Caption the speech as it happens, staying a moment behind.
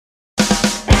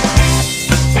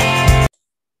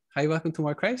Hi, welcome to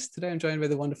More Christ. Today I'm joined by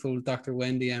the wonderful Dr.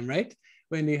 Wendy M. Wright.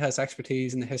 Wendy has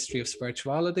expertise in the history of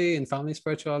spirituality and family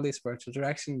spirituality, spiritual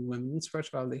direction, women in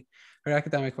spirituality. Her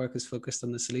academic work is focused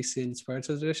on the Salesian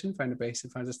spiritual tradition, founded by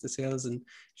St. Francis de Sales and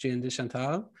Jean de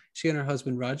Chantal. She and her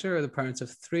husband Roger are the parents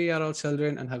of 3 adult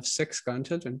children and have 6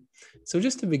 grandchildren. So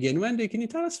just to begin, Wendy, can you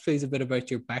tell us please a bit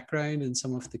about your background and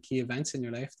some of the key events in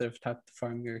your life that have helped to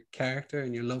form your character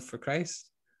and your love for Christ?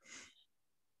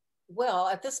 Well,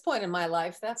 at this point in my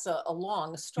life, that's a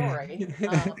long story.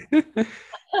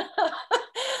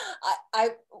 I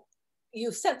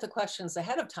you sent the questions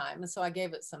ahead of time, and so I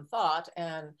gave it some thought,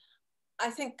 and I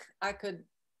think I could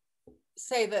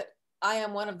say that I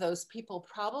am one of those people.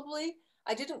 Probably,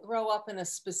 I didn't grow up in a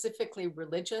specifically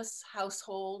religious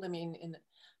household. I mean,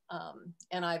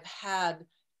 and I've had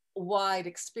wide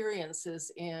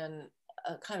experiences in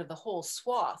kind of the whole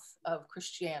swath of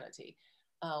Christianity.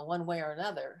 One way or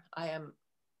another. I am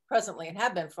presently, and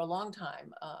have been for a long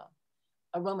time,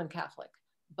 a Roman Catholic.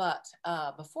 But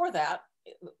before that,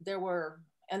 there were,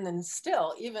 and then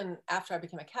still, even after I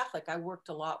became a Catholic, I worked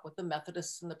a lot with the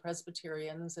Methodists and the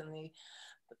Presbyterians and the,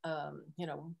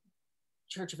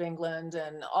 Church of England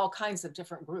and all kinds of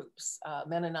different groups,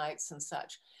 Mennonites and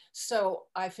such. So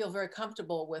I feel very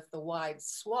comfortable with the wide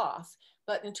swath.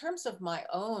 But in terms of my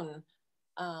own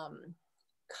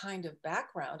kind of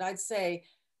background, I'd say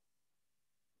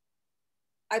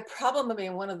I probably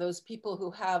am one of those people who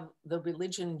have the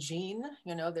religion gene.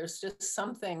 There's just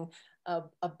something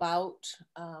about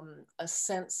a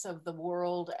sense of the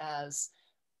world as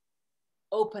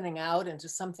opening out into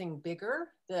something bigger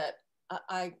that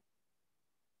I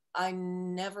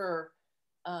never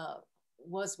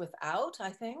was without, I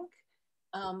think.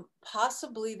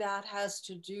 Possibly that has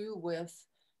to do with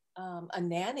a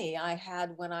nanny I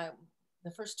had the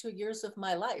first 2 years of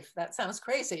my life. That sounds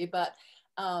crazy, but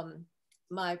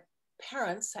my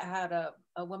parents had a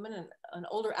woman, an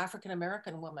older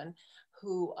African-American woman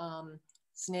whose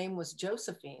name was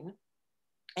Josephine.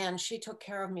 And she took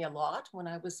care of me a lot when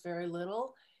I was very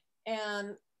little.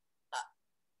 And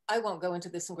I won't go into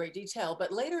this in great detail,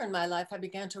 but later in my life, I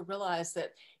began to realize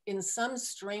that in some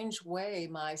strange way,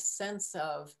 my sense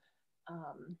of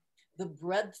the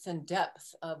breadth and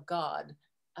depth of God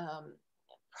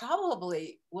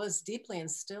probably was deeply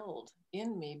instilled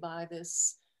in me by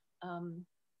this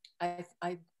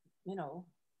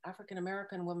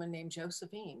African-American woman named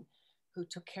Josephine, who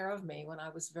took care of me when I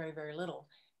was very, very little.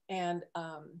 And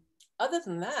other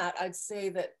than that, I'd say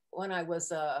that when I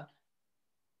was a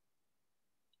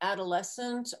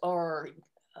adolescent or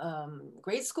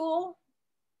grade school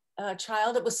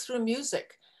child, it was through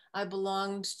music. I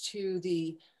belonged to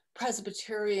the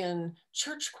Presbyterian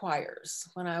church choirs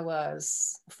when I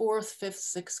was 4th, 5th,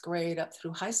 6th grade up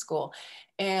through high school.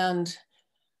 And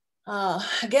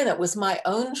again, it was my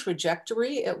own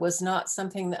trajectory. It was not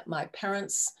something that my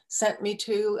parents sent me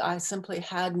to. I simply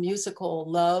had musical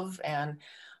love. And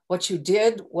what you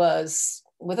did was,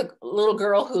 with a little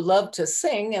girl who loved to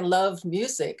sing and loved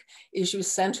music, is you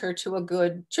sent her to a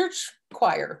good church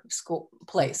choir school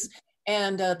place.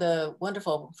 And the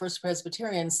wonderful First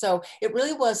Presbyterian. So it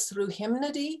really was through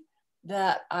hymnody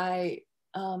that I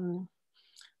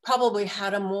probably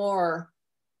had a more,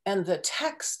 and the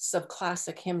texts of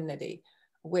classic hymnody,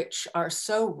 which are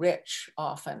so rich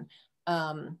often,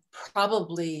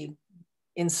 probably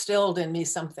instilled in me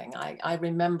something. I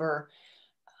remember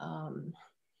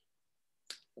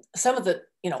some of the,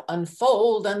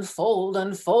 unfold, unfold,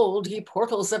 unfold, ye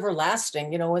portals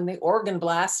everlasting, and the organ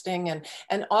blasting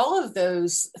and all of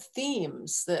those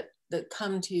themes that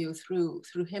come to you through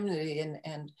hymnody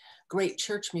and great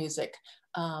church music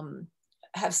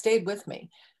have stayed with me.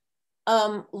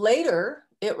 Later,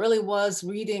 it really was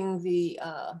reading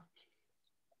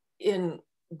in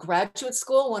graduate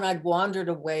school when I'd wandered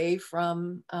away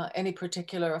from any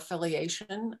particular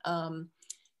affiliation,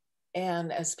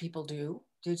 and as people do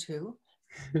too.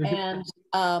 And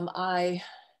I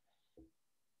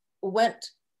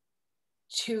went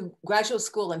to graduate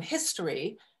school in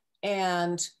history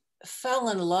and fell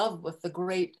in love with the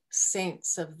great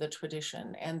saints of the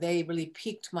tradition, and they really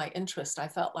piqued my interest. I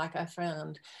felt like I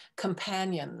found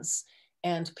companions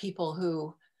and people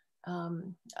who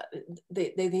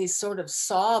they sort of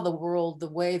saw the world the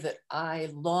way that I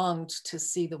longed to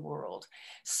see the world.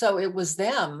 So it was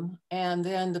them, and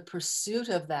then the pursuit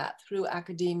of that through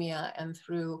academia and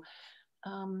through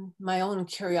my own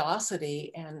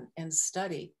curiosity and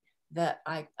study that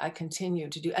I continue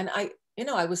to do. And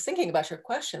I was thinking about your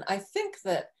question. I think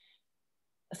that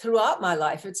throughout my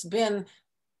life, it's been,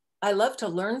 I love to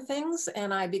learn things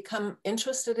and I become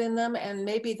interested in them. And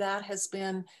maybe that has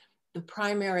been the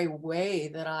primary way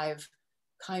that I've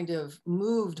kind of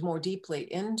moved more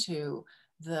deeply into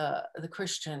the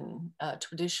Christian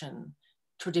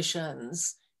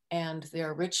traditions and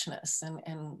their richness,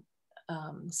 and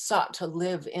sought to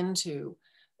live into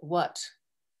what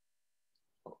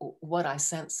I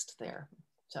sensed there.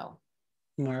 So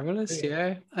marvelous,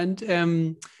 yeah. And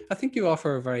I think you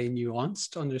offer a very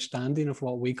nuanced understanding of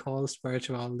what we call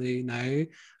spirituality now.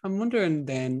 I'm wondering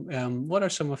then, what are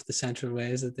some of the central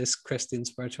ways that this Christian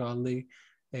spirituality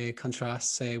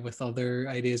contrasts, say, with other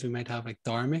ideas we might have, like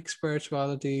dharmic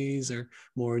spiritualities or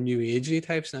more new agey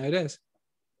types nowadays?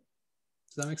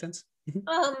 Does that make sense?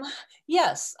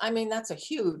 Yes, I mean, that's a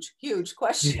huge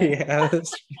question. Yeah.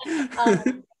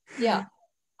 Yeah,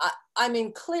 I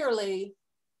mean, clearly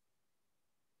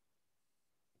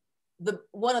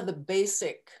one of the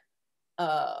basic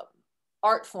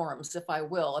art forms, if I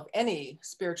will, of any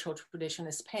spiritual tradition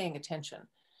is paying attention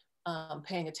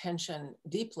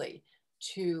deeply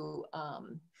to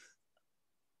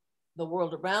the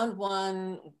world around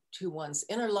one, to one's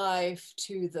inner life,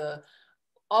 to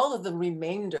all of the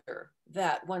remainder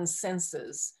that one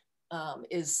senses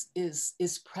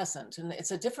is present. And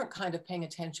it's a different kind of paying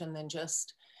attention than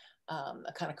just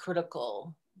a kind of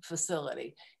critical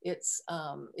facility. It's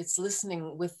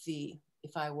listening with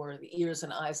if I were, the ears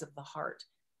and eyes of the heart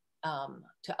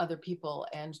to other people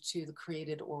and to the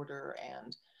created order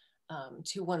and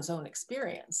to one's own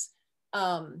experience.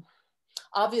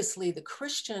 Obviously, the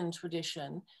Christian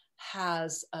tradition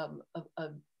has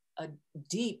a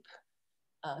deep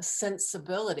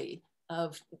sensibility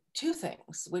of two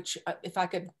things, which if I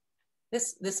could,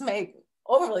 this may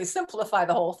overly simplify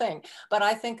the whole thing, but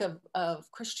I think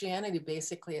of Christianity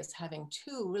basically as having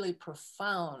two really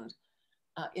profound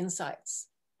insights.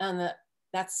 And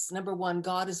that's number one,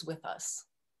 God is with us.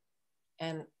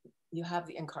 And you have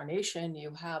the incarnation,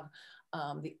 you have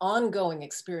the ongoing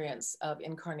experience of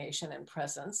incarnation and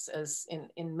presence as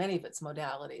in many of its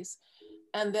modalities.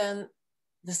 And then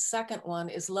the second one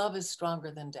is love is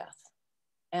stronger than death.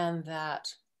 And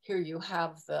that here you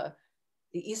have the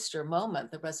Easter moment,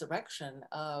 the resurrection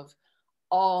of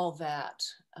all that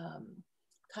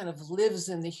kind of lives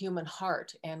in the human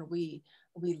heart. And we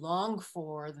long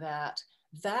for that,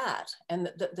 and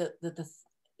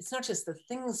it's not just the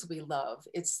things we love,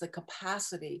 it's the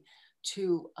capacity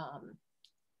to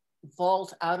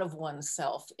vault out of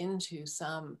oneself into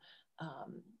some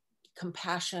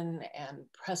compassion and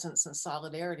presence and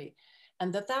solidarity,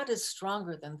 and that is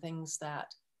stronger than things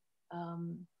that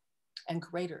and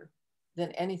greater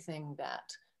than anything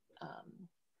that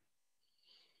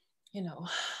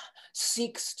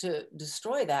seeks to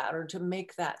destroy that or to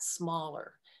make that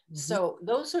smaller. Mm-hmm.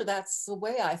 So that's the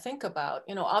way I think about,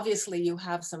 obviously you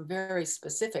have some very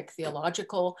specific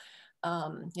theological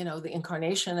the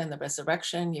incarnation and the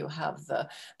resurrection, you have the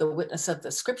witness of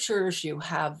the scriptures, you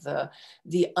have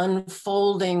the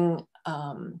unfolding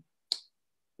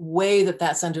way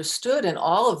that's understood in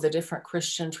all of the different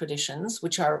Christian traditions,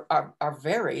 which are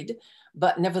varied,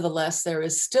 but nevertheless, there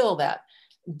is still that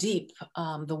deep,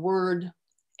 the word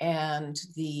and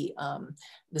the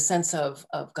sense of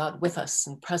God with us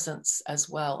and presence, as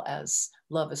well as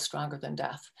love is stronger than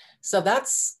death. So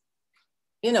that's,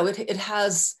 it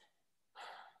has,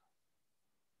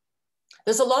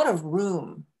 there's a lot of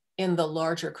room in the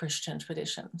larger Christian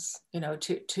traditions,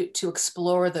 to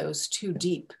explore those two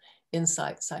deep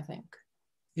insights, I think.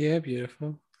 Yeah,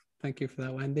 beautiful. Thank you for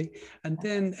that, Wendy. And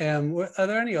then are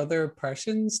there any other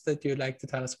persons that you'd like to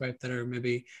tell us about that are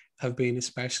maybe have been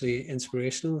especially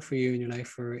inspirational for you in your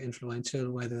life or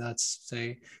influential, whether that's,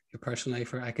 say, your personal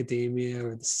life or academia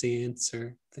or the saints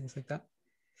or things like that?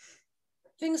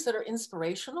 Things that are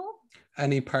inspirational?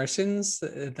 Any persons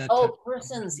that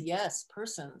persons, yes,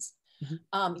 persons.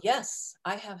 Mm-hmm. Yes,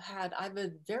 I've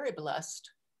been very blessed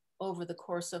over the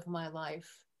course of my life.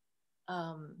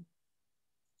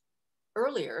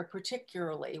 Earlier,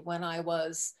 particularly when I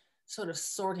was sort of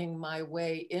sorting my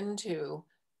way into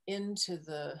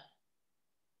the,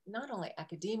 not only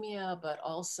academia, but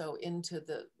also into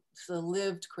the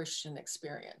lived Christian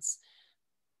experience.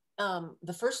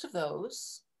 The first of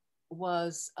those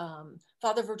was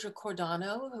Father Virgil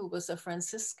Cordano, who was a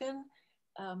Franciscan,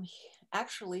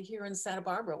 actually here in Santa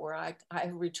Barbara, where I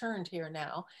returned here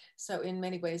now. So in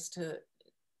many ways to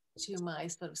my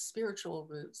sort of spiritual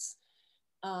roots.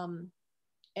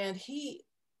 And he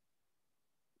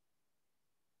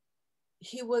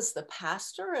was the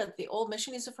pastor at the Old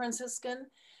Mission. He's a Franciscan.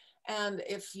 And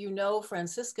if you know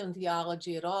Franciscan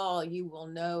theology at all, you will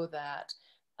know that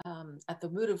at the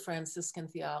root of Franciscan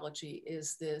theology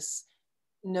is this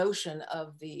notion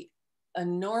of the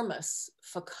enormous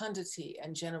fecundity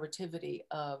and generativity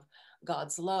of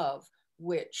God's love,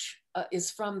 which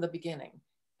is from the beginning.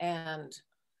 And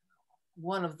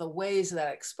one of the ways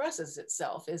that expresses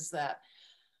itself is that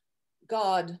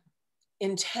God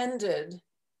intended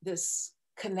this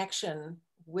connection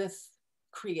with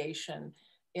creation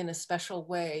in a special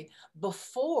way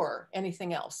before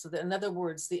anything else. So that, in other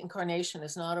words, the incarnation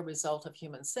is not a result of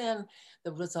human sin.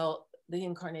 The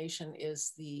incarnation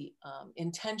is the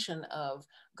intention of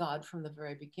God from the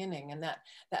very beginning. And that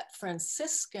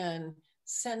Franciscan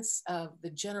sense of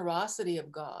the generosity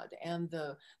of God and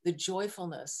the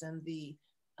joyfulness and the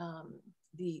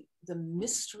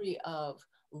mystery of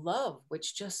love,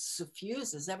 which just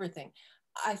suffuses everything.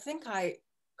 I think I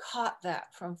caught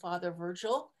that from Father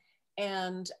Virgil.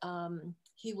 And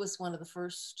he was one of the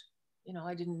first,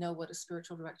 I didn't know what a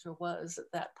spiritual director was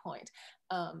at that point,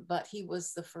 but he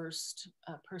was the first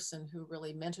person who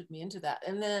really mentored me into that.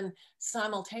 And then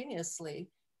simultaneously,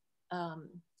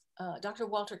 Dr.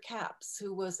 Walter Capps,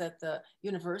 who was at the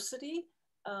university,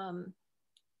 I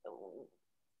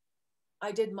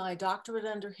did my doctorate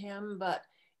under him, but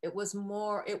it was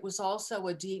also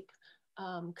a deep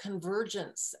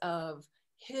convergence of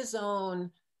his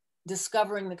own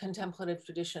discovering the contemplative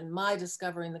tradition, my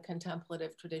discovering the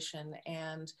contemplative tradition,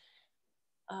 and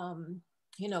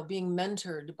being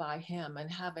mentored by him and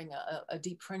having a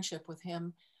deep friendship with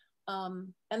him.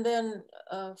 And then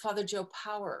Father Joe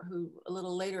Power, who a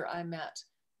little later I met,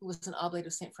 who was an oblate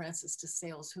of St. Francis de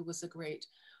Sales, who was a great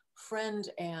friend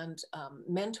and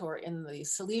mentor in the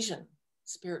Salesian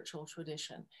spiritual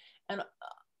tradition. And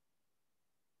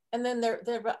then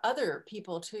there were other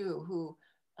people too who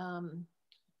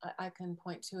I can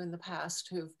point to in the past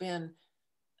who've been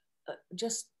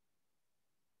just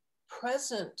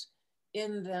present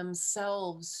in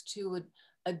themselves to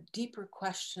a deeper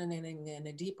questioning and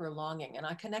a deeper longing. And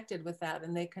I connected with that,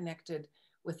 and they connected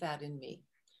with that in me.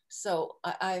 So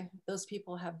those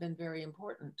people have been very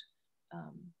important.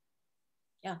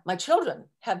 Yeah, my children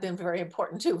have been very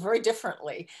important too, very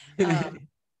differently.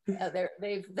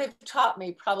 They've taught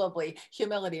me probably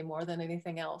humility more than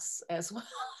anything else, as well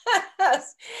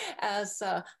as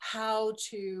how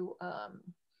to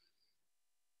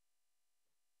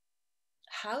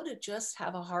just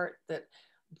have a heart that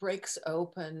breaks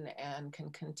open and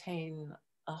can contain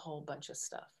a whole bunch of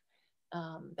stuff.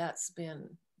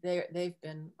 They've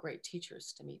been great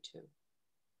teachers to me too.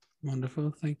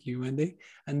 Wonderful. Thank you, Wendy.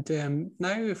 And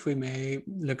now if we may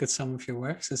look at some of your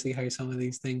works and see how some of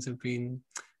these things have been,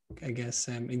 I guess,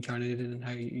 incarnated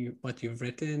in what you've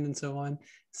written and so on.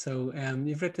 So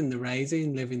you've written The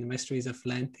Rising, Living the Mysteries of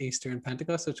Lent, Easter and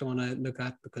Pentecost, which I want to look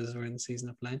at because we're in the season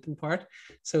of Lent in part.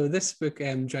 So this book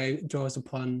draws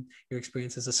upon your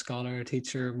experience as a scholar,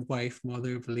 teacher, wife,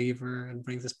 mother, believer, and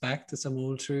brings us back to some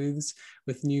old truths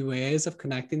with new ways of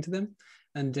connecting to them.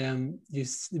 And you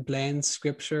blend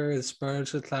scripture, the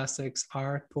spiritual classics,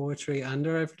 art, poetry, and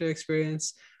our everyday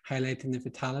experience, highlighting the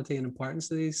vitality and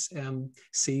importance of these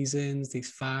seasons,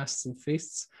 these fasts and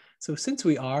feasts. So since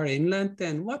we are in Lent,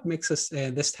 then what makes us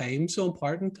this time so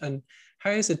important, and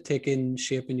how has it taken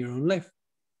shape in your own life?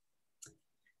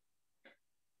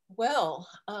 Well,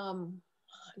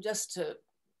 just to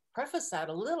preface that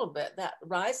a little bit, that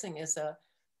Rising is a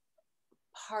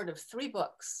part of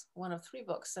one of three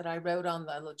books that I wrote on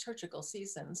the liturgical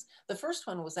seasons. The first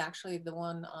one was actually the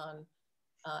one on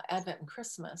Advent and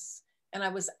Christmas. And I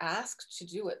was asked to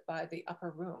do it by the Upper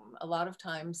Room. A lot of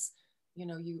times,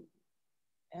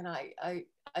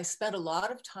 I spent a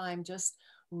lot of time just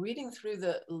reading through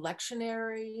the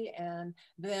lectionary and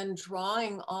then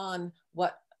drawing on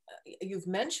what you've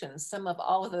mentioned, some of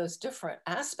all of those different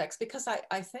aspects, because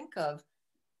I think of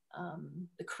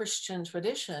the Christian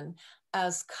tradition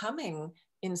as coming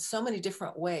in so many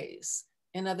different ways.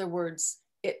 In other words,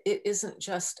 it isn't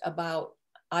just about,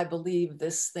 I believe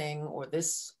this thing or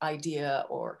this idea,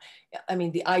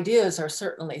 the ideas are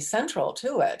certainly central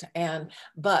to it,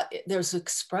 but there's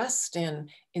expressed in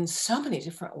so many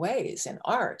different ways, in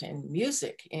art, in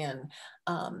music, in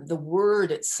the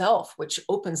word itself, which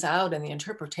opens out in the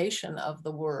interpretation of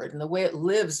the word and the way it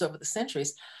lives over the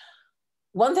centuries.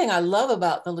 One thing I love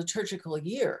about the liturgical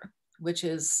year, which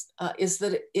is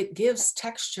that it gives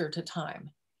texture to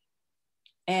time.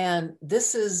 And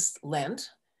this is Lent,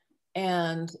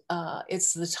 and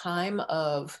it's the time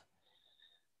of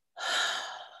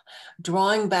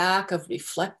drawing back, of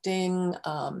reflecting.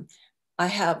 I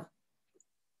have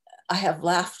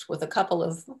laughed with a couple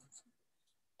of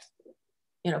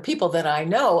people that I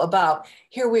know about,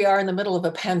 here we are in the middle of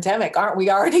a pandemic. Aren't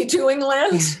we already doing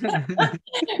Lent?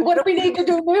 What do we need to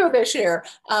do new this year?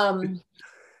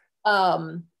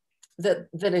 That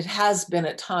it has been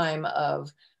a time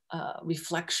of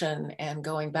reflection and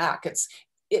going back.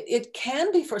 it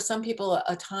can be for some people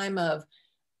a time of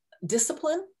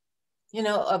discipline, you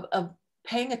know, of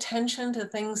paying attention to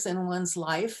things in one's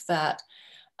life that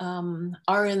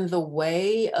are in the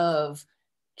way of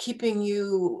keeping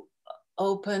you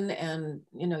open and,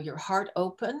 you know, your heart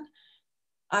open.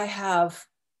 I have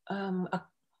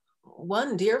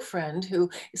one dear friend who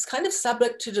is kind of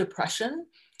subject to depression,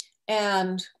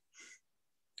 and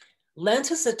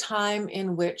Lent is a time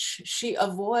in which she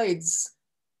avoids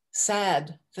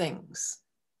sad things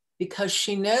because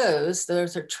she knows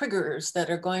those are triggers that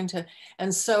are going to,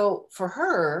 and so for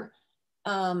her,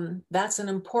 that's an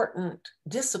important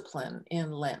discipline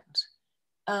in Lent.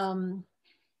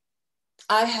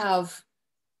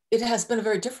 It has been a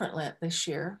very different Lent this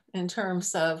year in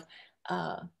terms of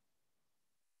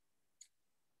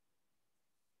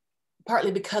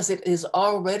partly because it is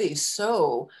already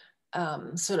so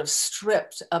sort of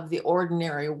stripped of the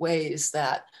ordinary ways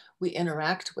that we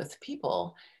interact with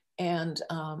people, and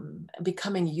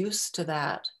becoming used to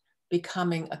that,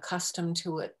 becoming accustomed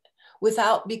to it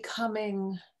without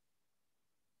becoming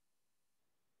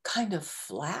kind of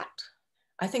flat.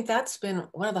 I think that's been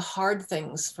one of the hard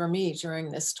things for me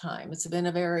during this time. It's been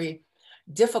a very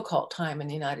difficult time in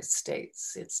the United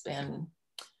States. It's been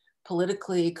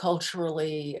politically,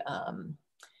 culturally,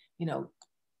 you know,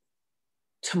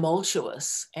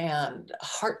 tumultuous and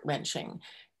heart-wrenching.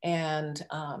 And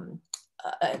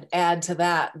add to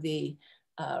that the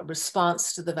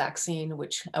response to the vaccine,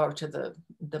 or to the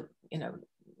you know,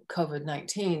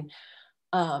 COVID-19,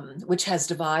 which has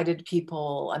divided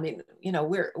people. I mean, you know,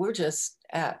 we're just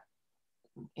at,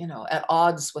 you know, at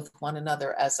odds with one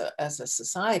another as a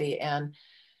society. And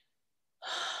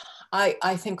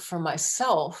I think for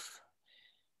myself,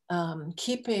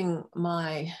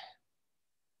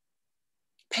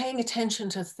 paying attention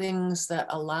to things that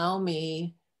allow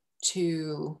me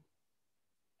to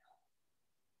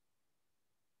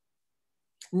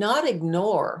not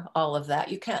ignore all of that.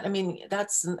 You can't, I mean,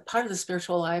 that's part of the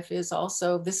spiritual life is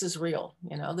also, this is real,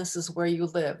 you know, this is where you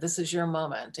live. This is your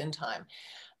moment in time.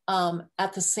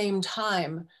 At the same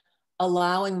time,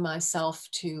 allowing myself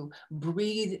to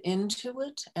breathe into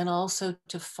it and also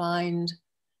to find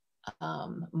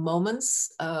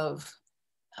moments of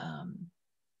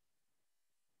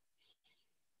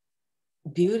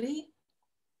beauty.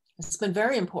 It's been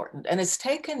very important, and it's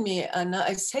taken me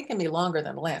longer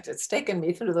than Lent. It's taken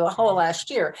me through the whole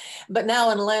last year, but now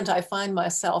in Lent, I find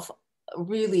myself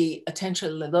really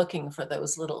attentively looking for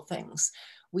those little things.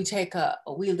 We're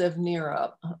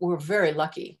very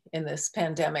lucky in this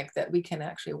pandemic that we can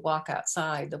actually walk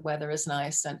outside. The weather is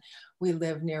nice, and we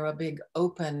live near a big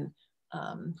open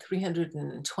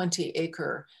 320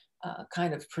 acre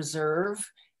kind of preserve.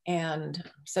 And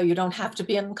so you don't have to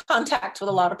be in contact with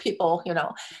a lot of people, you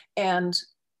know, and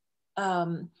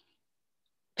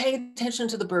paying attention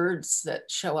to the birds that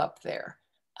show up there,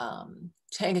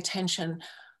 paying attention.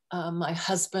 My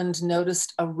husband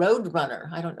noticed a road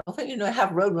runner. I don't know if you know, I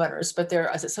have road runners, but they're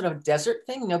as a sort of desert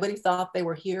thing. Nobody thought they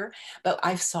were here, but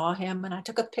I saw him and I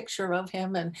took a picture of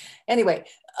him. And anyway,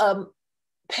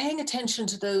 paying attention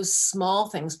to those small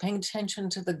things, paying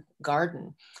attention to the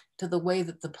garden, to the way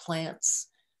that the plants,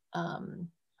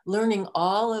 learning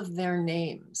all of their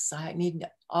names. I need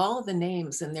all of the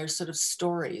names and their sort of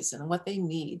stories and what they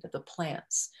need, the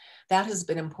plants. That has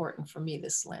been important for me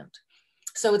this Lent.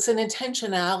 So it's an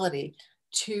intentionality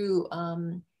to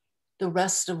the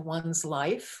rest of one's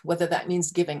life, whether that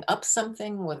means giving up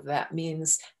something, whether that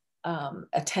means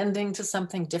attending to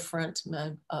something different,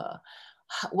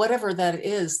 whatever that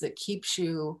is that keeps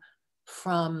you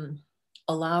from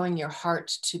allowing your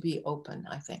heart to be open,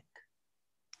 I think.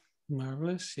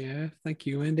 Marvelous. Yeah. Thank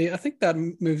you, Wendy. I think that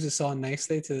moves us on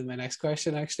nicely to my next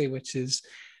question, actually, which is,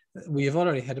 we have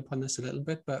already hit upon this a little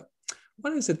bit, but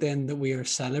what is it then that we are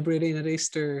celebrating at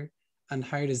Easter, and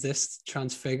how does this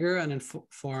transfigure and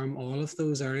inform all of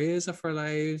those areas of our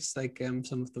lives, like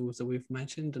some of those that we've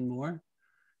mentioned and more?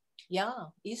 Yeah,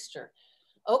 Easter.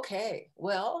 Okay.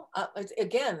 Well,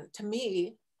 again, to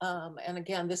me, and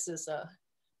again, this is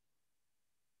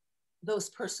those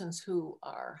persons who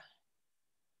are,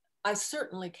 I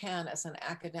certainly can, as an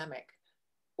academic,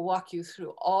 walk you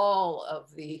through all of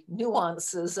the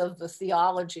nuances of the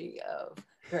theology of,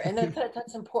 and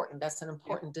that's important. That's an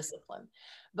important discipline.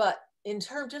 But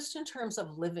just in terms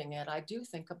of living it, I do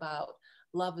think about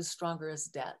love is stronger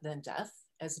than death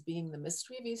as being the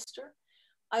mystery of Easter.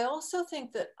 I also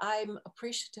think that I'm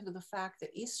appreciative of the fact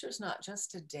that Easter is not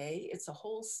just a day, it's a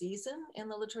whole season in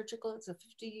the liturgical, it's a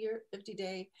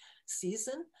 50-day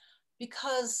season,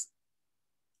 because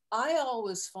I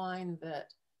always find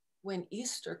that when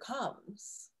Easter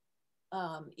comes,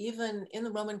 even in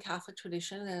the Roman Catholic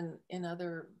tradition and in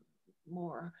other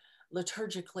more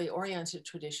liturgically oriented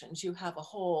traditions, you have a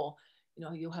whole,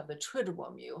 you have the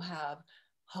Triduum, you have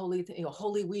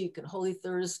Holy Week and Holy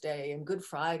Thursday and Good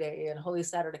Friday and Holy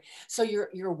Saturday. So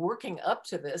you're working up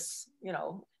to this,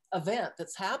 event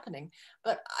that's happening.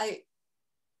 But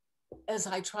as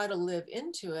I try to live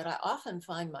into it, I often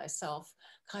find myself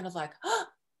kind of like,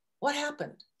 what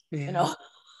happened? Yeah.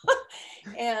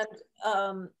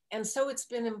 And so it's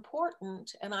been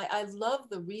important, and I love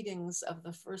the readings of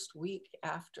the first week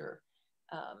after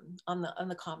on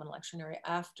the Common Lectionary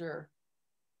after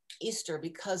Easter,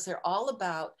 because they're all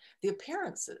about the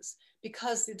appearances,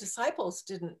 because the disciples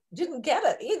didn't get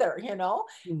it either,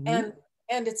 Mm-hmm.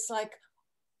 and it's like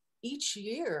each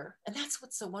year, and that's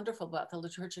what's so wonderful about the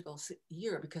liturgical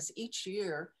year, because each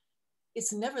year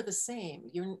it's never the same.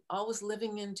 You're always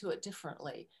living into it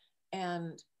differently,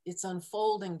 and it's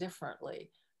unfolding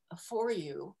differently for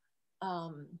you.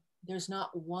 There's not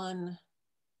one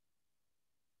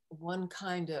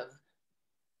kind of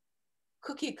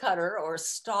cookie cutter or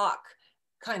stock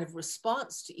kind of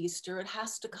response to Easter. It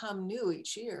has to come new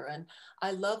each year. And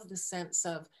I love the sense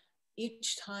of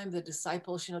each time the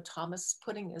disciples, Thomas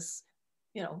putting his,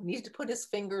 needed to put his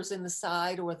fingers in the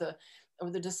side, or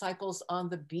the disciples on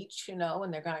the beach, and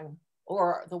they're going,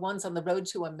 or the ones on the road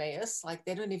to Emmaus, like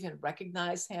they don't even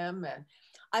recognize him. And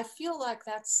I feel like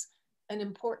that's an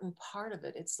important part of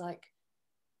it. It's like,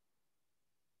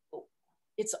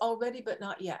 it's already, but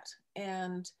not yet.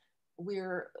 And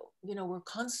we're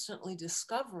constantly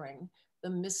discovering the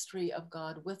mystery of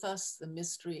God with us, the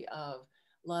mystery of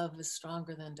love is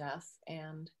stronger than death.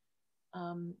 And,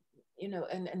 and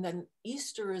then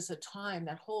Easter is a time,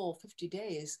 that whole 50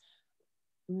 days,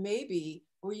 maybe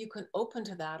where you can open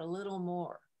to that a little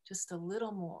more, just a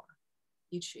little more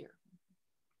each year.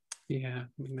 Yeah,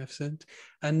 magnificent.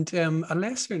 And a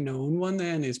lesser known one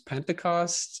then is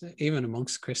Pentecost, even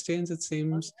amongst Christians, it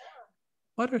seems.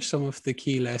 What are some of the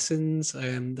key lessons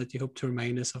that you hope to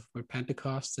remind us of about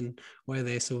Pentecost, and why are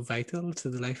they so vital to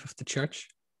the life of the church?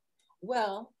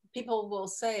 Well, people will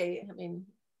say,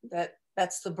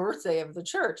 that's the birthday of the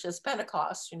church, is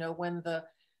Pentecost, when the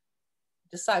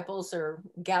disciples are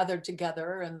gathered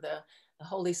together and the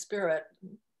Holy Spirit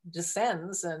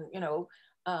descends and,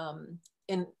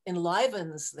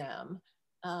 enlivens them,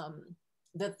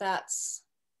 that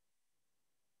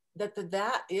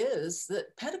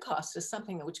Pentecost is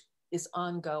something which is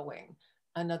ongoing.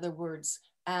 In other words,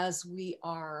 as we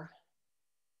are,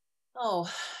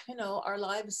 our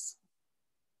lives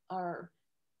are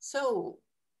so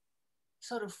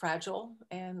sort of fragile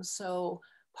and so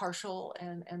partial,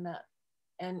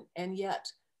 and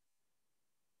yet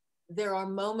there are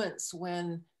moments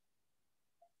when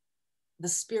the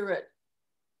Spirit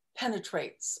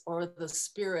penetrates, or the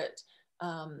Spirit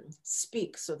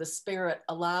speaks, or the Spirit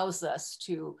allows us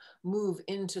to move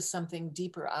into something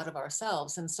deeper out of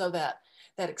ourselves. And so that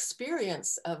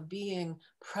experience of being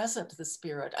present to the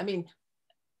Spirit,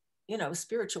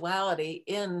 spirituality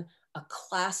in a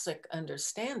classic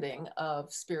understanding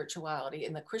of spirituality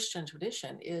in the Christian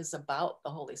tradition is about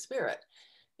the Holy Spirit.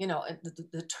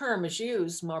 The term is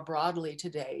used more broadly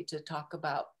today to talk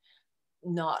about,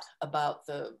 not about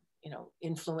the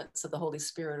influence of the Holy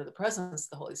Spirit or the presence of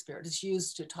the Holy Spirit. It's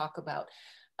used to talk about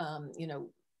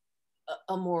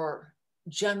a more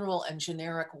general and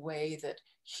generic way that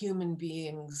human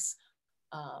beings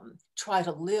try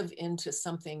to live into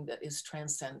something that is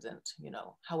transcendent,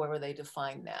 however they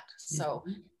define that. So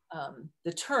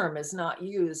the term is not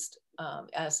used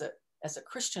as a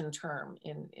Christian term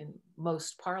in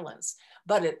most parlance,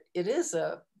 but it is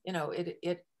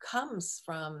it comes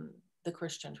from the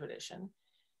Christian tradition.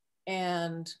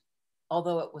 And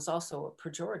although it was also a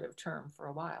pejorative term for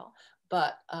a while,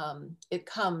 but it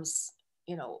comes,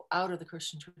 out of the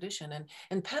Christian tradition.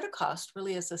 And Pentecost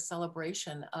really is a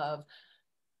celebration of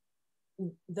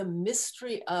the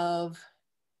mystery of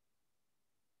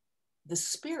the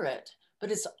Spirit,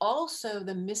 but it's also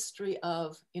the mystery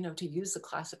of, to use the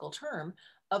classical term,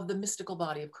 of the mystical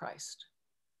body of Christ.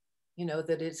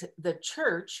 That is the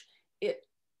church, it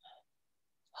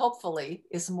hopefully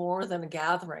is more than a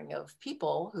gathering of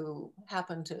people who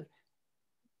happen to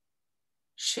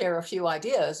share a few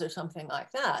ideas or something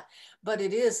like that, but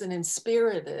it is an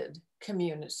inspirited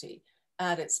community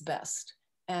at its best.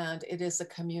 And it is a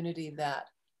community that,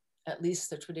 at least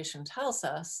the tradition tells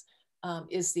us,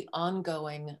 is the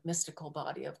ongoing mystical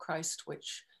body of Christ,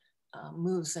 which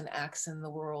moves and acts in the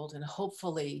world, and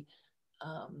hopefully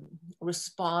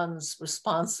responds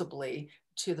responsibly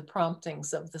to the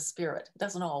promptings of the Spirit. It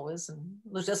doesn't always, and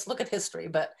let's just look at history,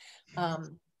 but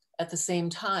at the same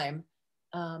time,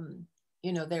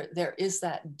 you know, there is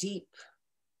that deep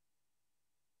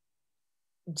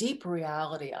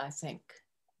reality, I think,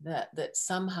 that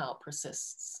somehow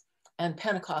persists, and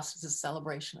Pentecost is a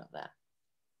celebration of that.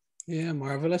 Yeah,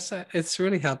 marvelous. It's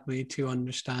really helped me to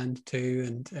understand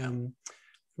too, and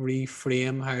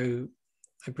reframe how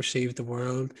I perceive the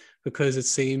world, because it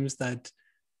seems that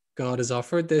God has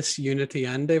offered this unity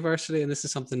and diversity, and this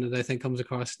is something that I think comes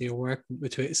across in your work,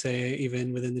 between, say,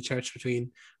 even within the church,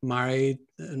 between married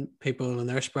people and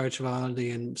their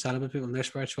spirituality and celibate people and their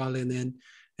spirituality, and then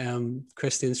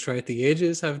Christians throughout the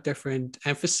ages have different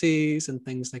emphases and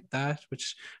things like that,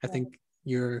 which I think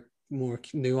your more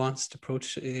nuanced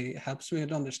approach helps me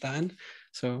to understand.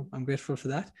 So I'm grateful for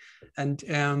that. And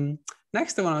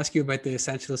next, I want to ask you about the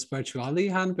Essential Spirituality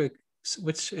Handbook,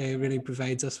 which really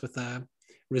provides us with a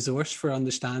resource for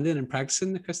understanding and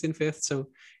practicing the Christian faith. So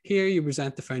here you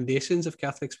present the foundations of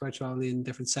Catholic spirituality in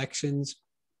different sections.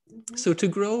 Mm-hmm. So to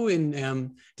grow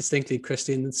in distinctly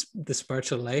Christian, the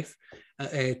spiritual life,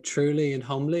 truly and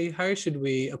humbly, how should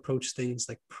we approach things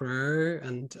like prayer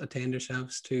and attend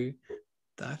ourselves to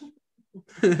that?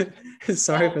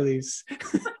 Sorry for these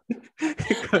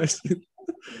questions.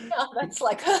 No, that's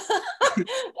like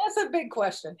that's a big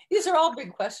question. These are all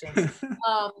big questions.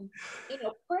 You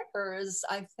know, prayer is,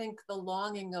 I think, the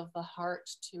longing of the heart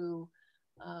to,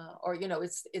 or you know,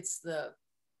 it's the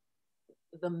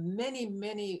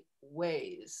many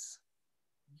ways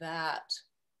that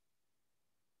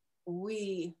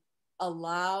we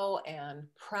allow and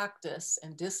practice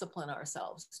and discipline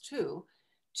ourselves to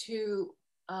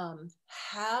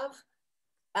have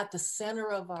at the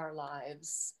center of our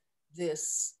lives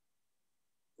this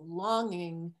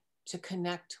longing to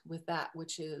connect with that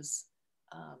which is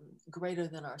greater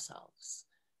than ourselves,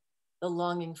 the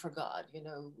longing for God. You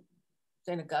know,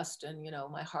 St. Augustine, you know,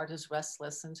 my heart is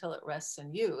restless until it rests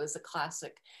in you, is a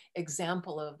classic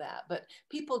example of that. But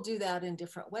people do that in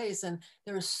different ways, and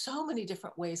there are so many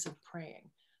different ways of praying.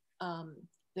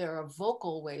 There are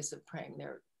vocal ways of praying.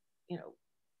 There, you know,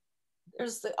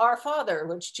 there's the Our Father,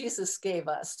 which Jesus gave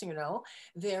us. You know,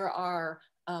 there are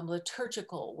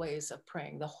liturgical ways of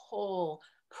praying. The whole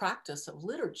practice of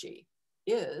liturgy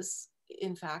is,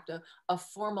 in fact, a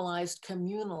formalized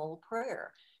communal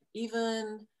prayer.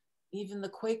 Even the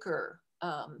Quaker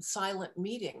silent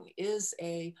meeting is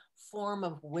a form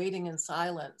of waiting in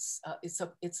silence. It's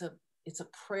a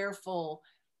prayerful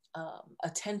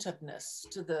attentiveness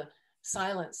to the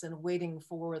silence and waiting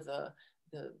for the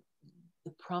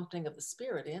prompting of the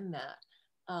Spirit in that.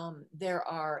 There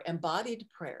are embodied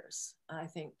prayers. I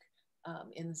think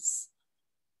in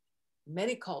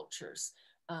many cultures,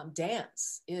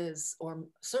 dance is, or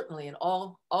certainly in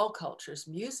all cultures,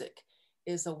 music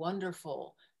is a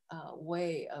wonderful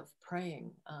way of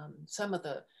praying. Some of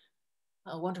the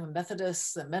wonderful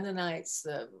Methodists, the Mennonites,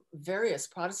 the various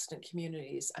Protestant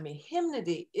communities, I mean,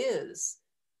 hymnody is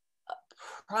a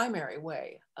primary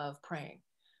way of praying.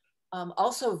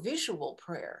 Also visual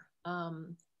prayer,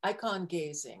 icon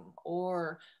gazing,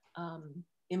 or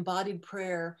embodied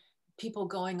prayer, people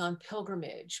going on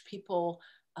pilgrimage, people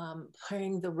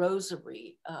praying the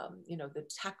rosary, you know, the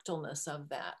tactileness of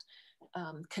that.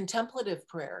 Contemplative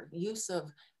prayer, use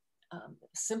of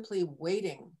simply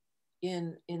waiting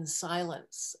in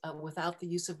silence without the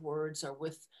use of words, or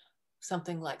with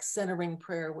something like centering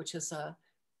prayer, which is a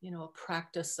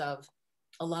practice of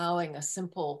allowing a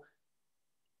simple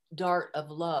dart of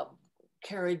love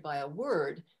carried by a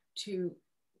word to,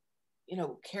 you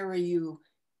know, carry you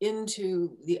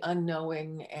into the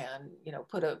unknowing and, you know,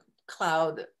 put a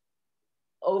cloud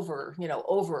over, you know,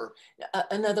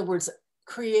 in other words,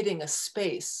 creating a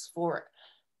space for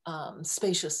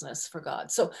spaciousness for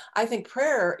God. So I think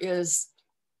prayer is,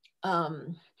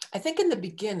 I think in the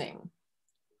beginning,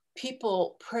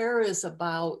 prayer is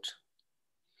about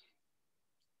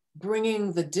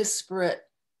bringing the disparate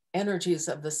energies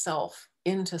of the self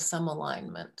into some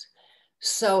alignment.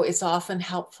 So it's often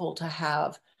helpful to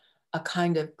have a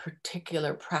kind of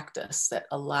particular practice that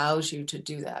allows you to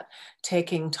do that.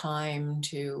 Taking time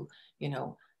to, you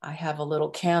know, I have a little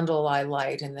candle I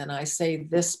light, and then I say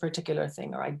this particular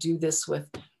thing, or I do this with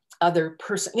other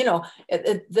person, you know,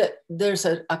 there's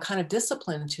a kind of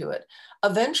discipline to it.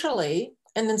 Eventually,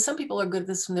 and then some people are good at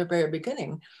this from the very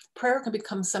beginning, prayer can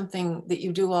become something that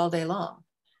you do all day long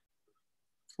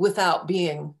without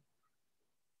being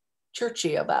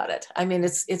churchy about it. I mean,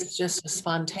 it's just a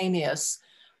spontaneous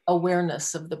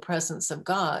awareness of the presence of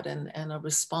God and a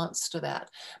response to that.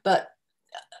 But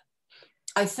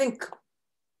I think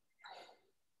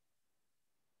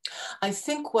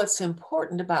what's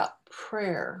important about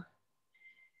prayer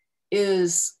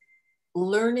is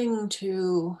learning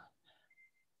to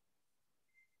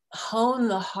hone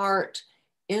the heart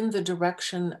in the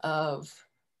direction of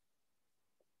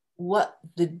what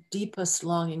the deepest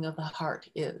longing of the heart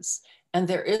is. And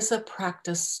there is a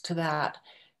practice to that,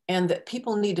 and that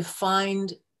people need to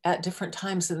find at different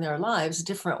times in their lives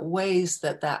different ways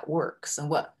that that works and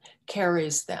what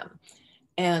carries them.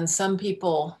 And some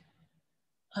people,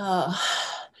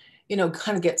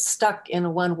 kind of get stuck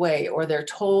in one way, or they're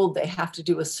told they have to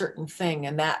do a certain thing,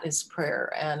 and that is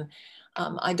prayer. And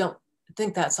I don't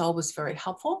think that's always very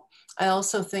helpful. I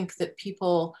also think that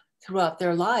people throughout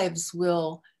their lives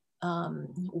will,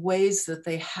 ways that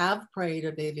they have prayed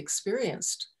or they've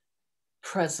experienced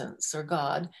presence or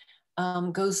God,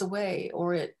 goes away,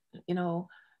 or it,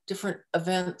 different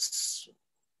events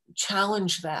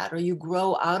challenge that, or you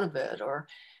grow out of it, or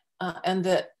and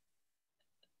that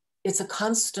it's a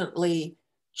constantly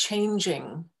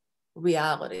changing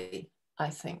reality, I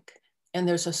think. And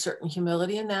there's a certain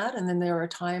humility in that. And then there are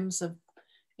times of,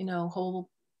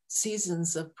 whole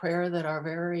seasons of prayer that are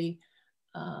very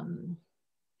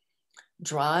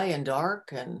dry and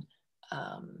dark. And,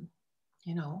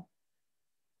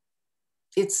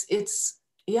 it's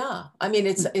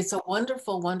a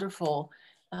wonderful, wonderful,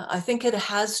 I think it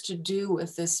has to do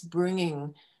with this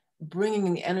bringing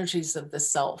the energies of the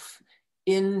self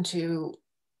into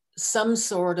some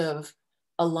sort of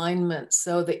alignment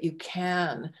so that you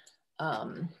can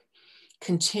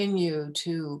continue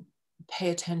to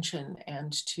pay attention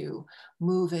and to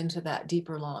move into that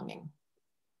deeper longing.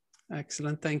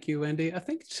 Excellent. Thank you, Wendy. I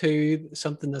think too,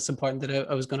 something that's important that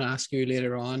I was going to ask you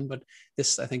later on, but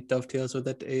this I think dovetails with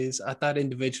it, is at that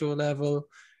individual level,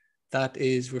 that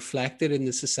is reflected in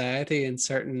the society, and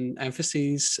certain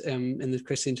emphases in the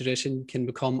Christian tradition can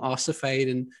become ossified,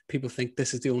 and people think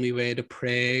this is the only way to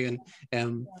pray,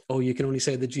 and oh, you can only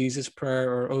say the Jesus prayer,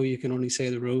 or oh, you can only say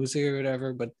the rosary or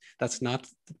whatever, but that's not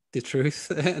the truth.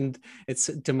 And it's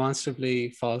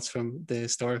demonstrably false from the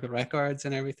historical records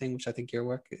and everything, which I think your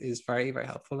work is very, very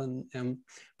helpful in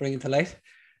bringing to light.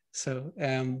 So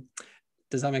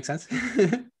does that make sense?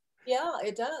 Yeah,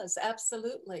 it does.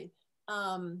 Absolutely.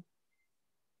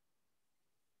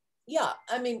 Yeah,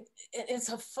 I mean, it's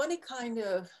a funny kind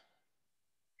of,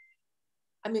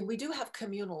 we do have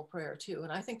communal prayer too,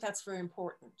 and I think that's very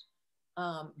important,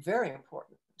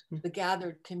 the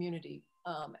gathered community.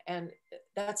 And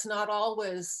that's not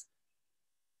always,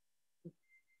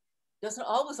 doesn't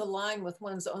always align with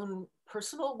one's own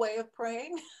personal way of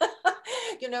praying,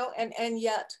 and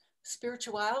yet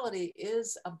spirituality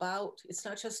is about, it's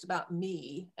not just about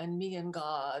me and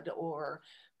God, or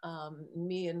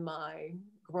me and my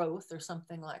growth or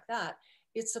something like that.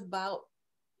 It's about,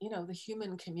 the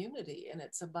human community, and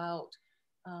it's about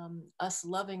us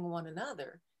loving one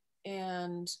another.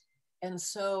 And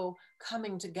so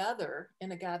coming together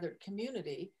in a gathered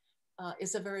community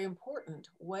is a very important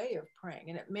way of praying.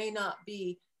 And it may not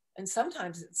be, and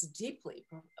sometimes it's deeply,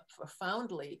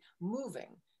 profoundly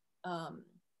moving.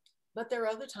 But there are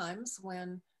other times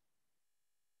when,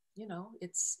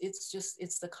 it's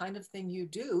the kind of thing you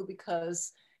do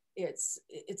because it's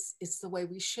the way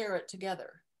we share it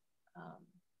together.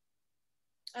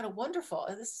 And a wonderful,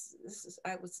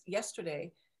 I was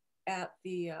yesterday at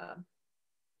we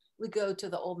go to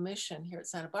the old mission here at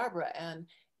Santa Barbara, and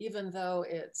even though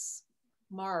it's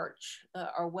March,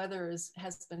 our weather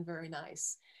has been very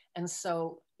nice. And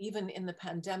so even in the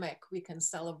pandemic, we can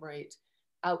celebrate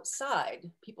outside.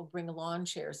 People bring lawn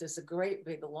chairs. There's a great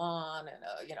big lawn and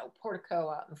a portico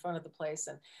out in front of the place,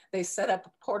 and they set up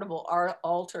a portable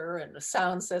altar and a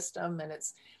sound system, and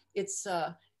it's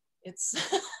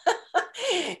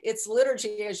it's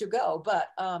liturgy as you go, but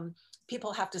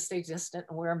people have to stay distant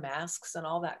and wear masks and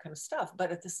all that kind of stuff.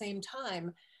 But at the same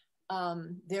time,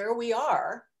 there we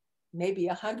are, maybe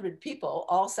 100 people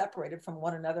all separated from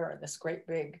one another in this great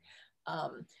big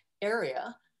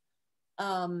area.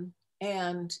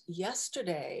 And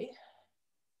yesterday,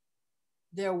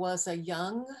 there was a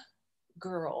young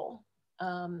girl,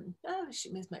 she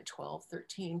was maybe 12,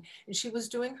 13, and she was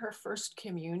doing her first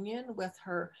communion with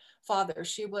her father.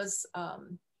 She was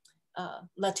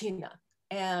Latina.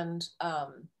 And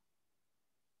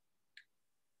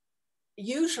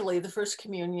usually the first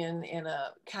communion in a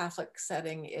Catholic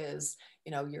setting is,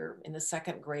 you're in the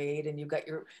second grade and you've got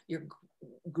your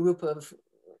group of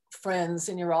friends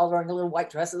and you're all wearing little white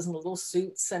dresses and little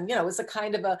suits, and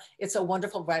it's a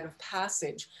wonderful rite of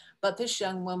passage. But this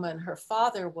young woman, her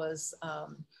father was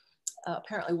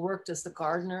apparently worked as the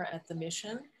gardener at the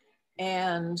mission,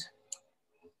 and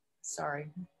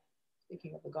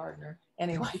speaking of the gardener,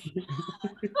 anyway.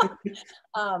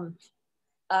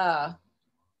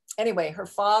 Anyway, her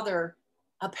father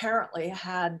apparently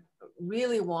had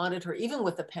really wanted her, even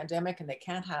with the pandemic, and they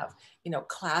can't have,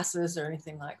 classes or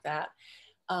anything like that.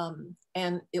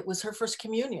 And it was her first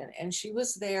communion, and she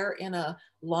was there in a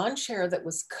lawn chair that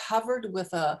was covered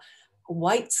with a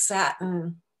white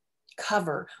satin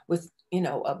cover with,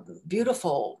 a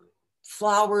beautiful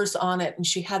flowers on it. And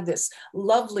she had this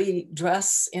lovely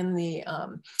dress in the,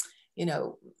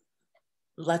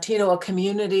 Latino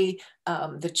community.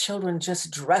 The children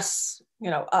just dress,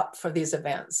 up for these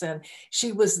events. And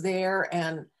she was there,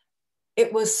 and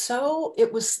there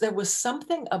was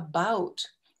something about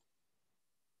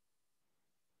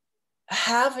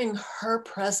having her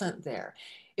present there.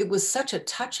 It was such a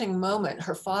touching moment.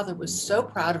 Her father was so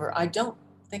proud of her. I don't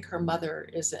think her mother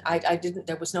is,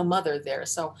 there was no mother there,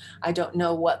 so I don't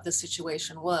know what the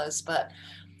situation was, but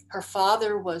her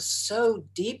father was so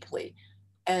deeply,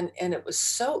 and it was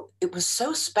so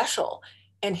special.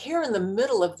 And here in the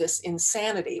middle of this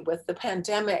insanity with the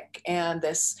pandemic and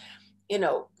this,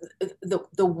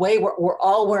 the way we're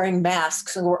all wearing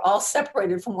masks and we're all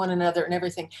separated from one another and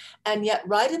everything. And yet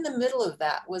right in the middle of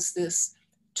that was this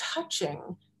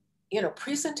touching,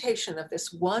 presentation of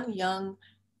this one young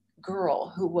girl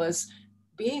who was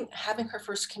having her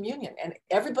first communion, and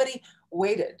everybody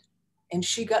waited, and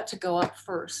she got to go up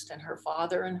first, and her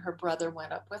father and her brother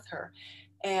went up with her.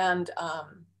 And,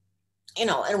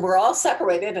 and we're all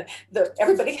separated, and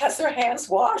everybody has their hands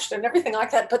washed and everything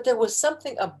like that. But there was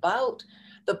something about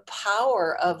the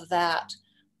power of that,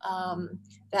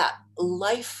 that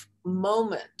life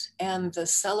moment and the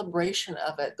celebration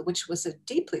of it, which was a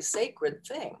deeply sacred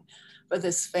thing for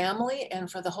this family and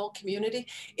for the whole community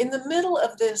in the middle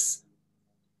of this,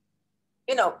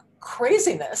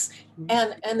 craziness.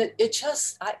 And it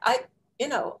just,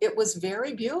 it was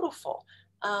very beautiful.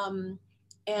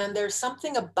 And there's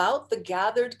something about the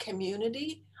gathered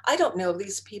community. I don't know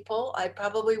these people. I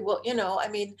probably will,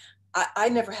 I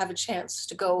never have a chance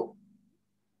to go,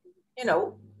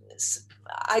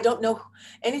 I don't know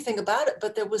anything about it,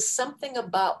 but there was something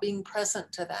about being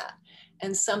present to that,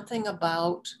 and something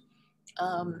about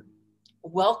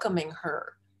welcoming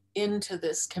her into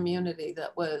this community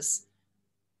that was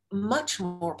much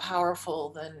more powerful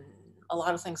than a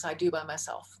lot of things I do by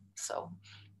myself. So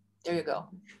there you go.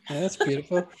 Yeah, that's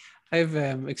beautiful. I've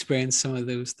experienced some of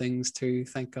those things too.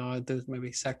 Thank God. There's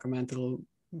maybe sacramental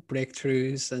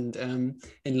breakthroughs. And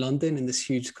in London, in this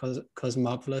huge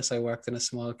cosmopolis, I worked in a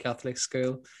small Catholic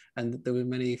school, and there were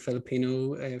many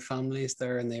Filipino families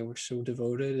there, and they were so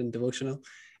devoted and devotional.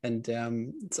 And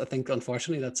I think,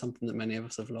 unfortunately, that's something that many of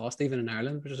us have lost, even in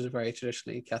Ireland, which is a very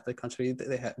traditionally Catholic country.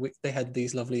 They had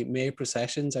these lovely May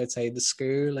processions outside the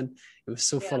school, and it was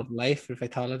so full of life and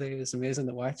vitality. It was amazing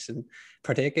to watch and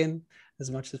partake in as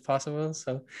much as possible.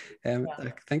 So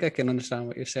I think I can understand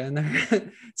what you're saying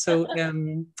there. So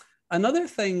another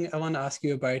thing I want to ask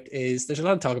you about is, there's a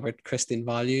lot of talk about Christian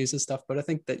values and stuff, but I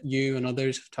think that you and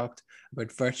others have talked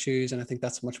about virtues, and I think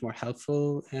that's a much more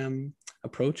helpful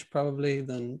approach probably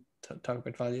than talk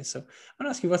about values. So I want to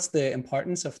ask you, what's the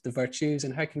importance of the virtues,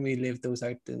 and how can we live those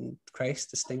out in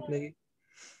Christ distinctly?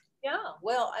 Yeah,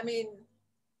 well, I mean,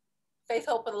 faith,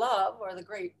 hope, and love are the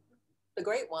great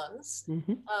ones.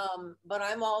 Mm-hmm. But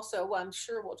I'm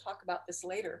sure we'll talk about this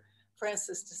later,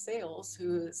 Francis de Sales,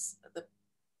 who is the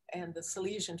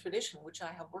Salesian tradition, which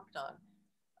I have worked on,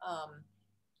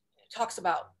 talks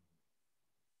about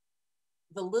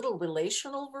the little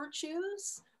relational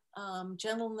virtues,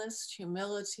 gentleness,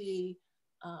 humility,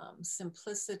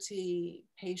 simplicity,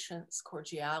 patience,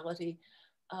 cordiality,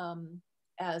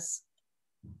 as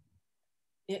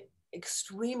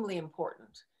extremely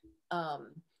important.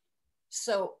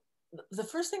 So the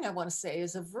first thing I want to say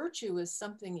is a virtue is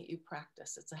something that you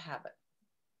practice. It's a habit.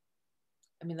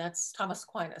 I mean, that's Thomas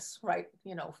Aquinas, right?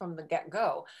 From the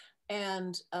get-go.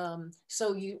 And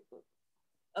so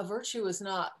a virtue is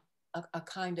not a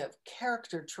kind of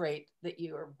character trait that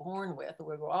you are born with.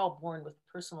 We're all born with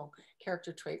personal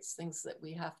character traits, things that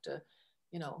we have to,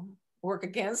 work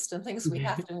against, and things we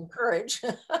have to encourage.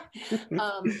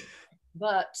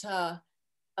 But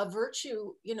a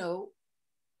virtue,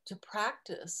 to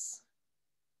practice,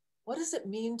 what does it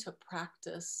mean to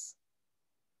practice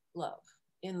love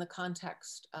in the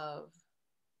context of,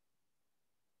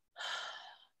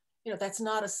 that's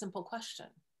not a simple question.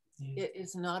 It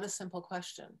is not a simple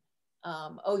question.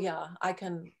 Oh yeah, I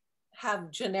can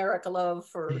have generic love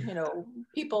for,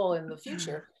 people in the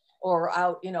future, or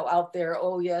out there.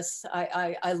 Oh yes,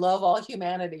 I love all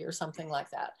humanity, or something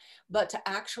like that. But to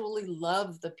actually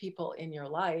love the people in your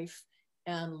life,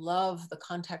 and love the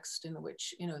context in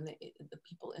which, the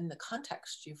people in the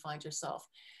context you find yourself,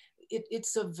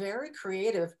 it's a very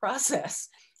creative process.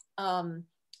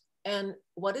 And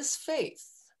what is faith?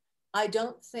 I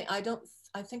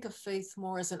think of faith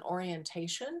more as an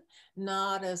orientation,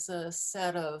 not as a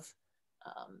set of,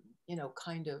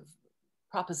 kind of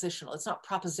propositional. It's not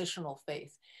propositional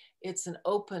faith. It's an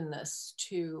openness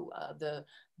to the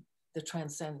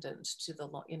transcendent, to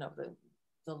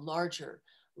the larger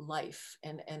life.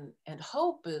 And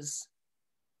hope is,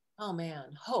 oh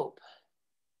man, hope.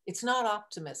 It's not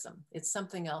optimism. It's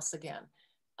something else again.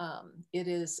 It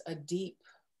is a deep,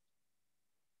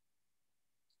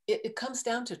 it comes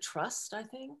down to trust, I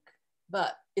think,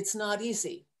 but it's not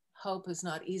easy. Hope is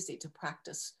not easy to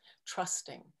practice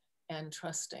trusting. And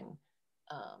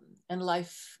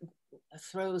life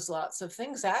throws lots of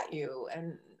things at you,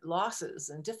 and losses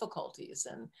and difficulties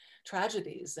and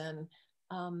tragedies. And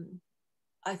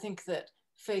I think that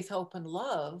faith, hope, and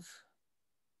love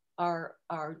are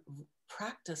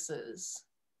practices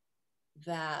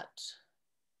that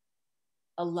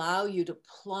allow you to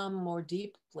plumb more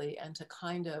deeply and to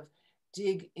kind of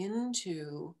dig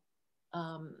into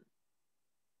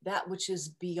that which is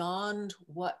beyond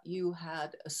what you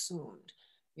had assumed.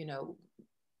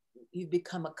 You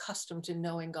become accustomed to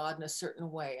knowing God in a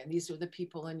certain way, and these are the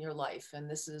people in your life, and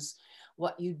this is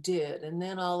what you did, and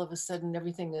then all of a sudden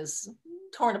everything is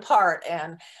torn apart.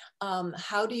 And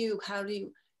you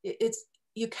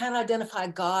can't identify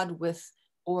God with,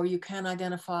 or you can't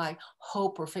identify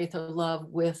hope or faith or love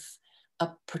with a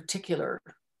particular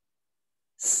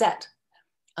set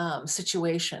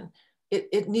situation.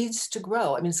 It needs to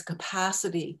grow. I mean, it's a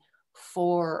capacity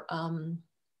for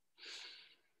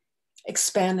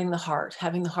expanding the heart,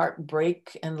 having the heart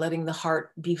break and letting the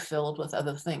heart be filled with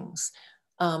other things.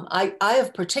 I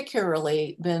have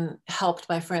particularly been helped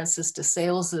by Francis de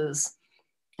Sales's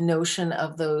notion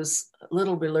of those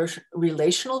little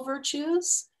relational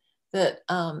virtues that,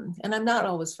 and I'm not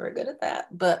always very good at that,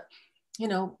 but,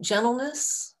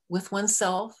 gentleness with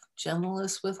oneself,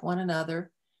 gentleness with one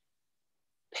another,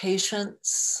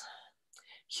 patience,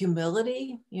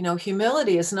 humility.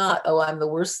 Humility is not, oh, I'm the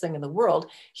worst thing in the world.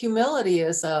 Humility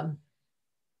is a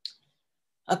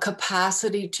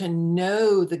capacity to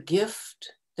know the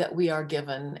gift that we are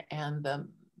given and the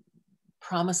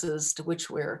promises to which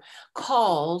we're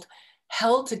called,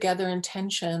 held together in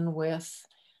tension with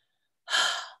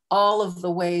all of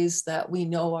the ways that we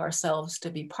know ourselves to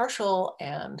be partial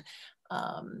and,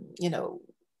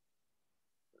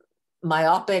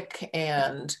 myopic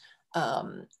and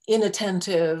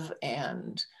inattentive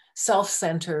and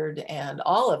self-centered and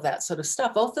all of that sort of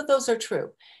stuff. Both of those are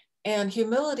true. And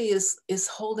humility is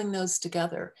holding those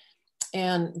together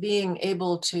and being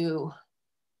able to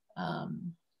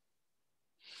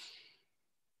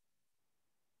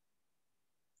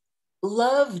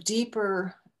love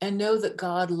deeper and know that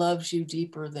God loves you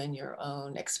deeper than your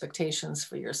own expectations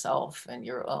for yourself and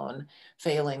your own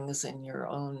failings and your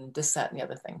own this, that, and the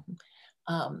other thing.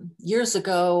 Years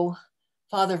ago,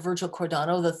 Father Virgil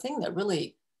Cordano, the thing that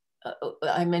really,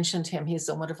 I mentioned him, he's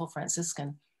a wonderful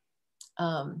Franciscan.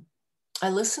 I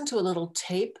listened to a little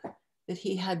tape that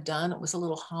he had done. It was a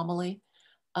little homily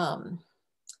on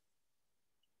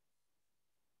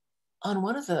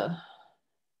one of the,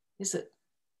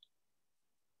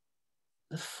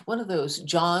 one of those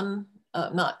John,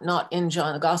 not in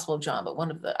John, the Gospel of John, but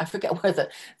one of the, I forget where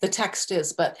the text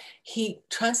is, but he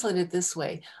translated this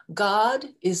way: God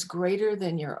is greater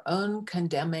than your own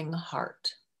condemning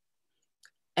heart.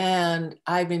 And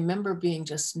I remember being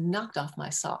just knocked off my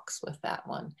socks with that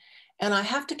one. And I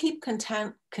have to keep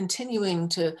continuing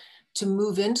to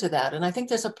move into that. And I think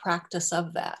there's a practice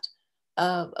of that,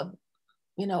 of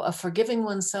forgiving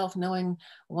oneself, knowing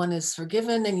one is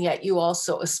forgiven, and yet you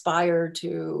also aspire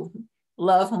to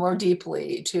love more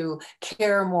deeply, to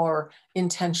care more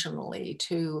intentionally,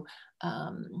 to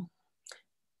kind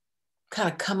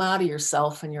of come out of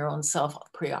yourself and your own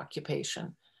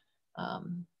self-preoccupation.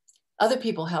 Other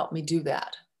people help me do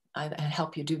that. I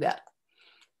help you do that.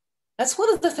 That's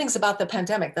one of the things about the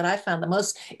pandemic that I found the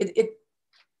most,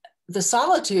 the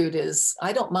solitude is,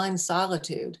 I don't mind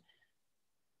solitude,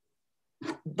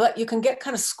 but you can get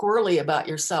kind of squirrely about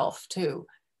yourself too.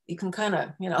 You can kind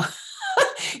of,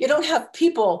 you don't have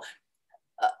people,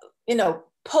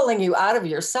 pulling you out of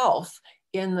yourself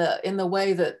in the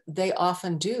way that they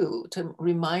often do, to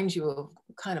remind you of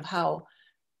kind of how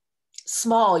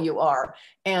small you are.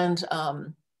 And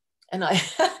I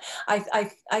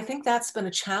think that's been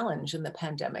a challenge in the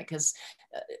pandemic, is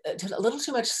a little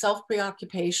too much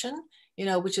self-preoccupation,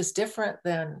 which is different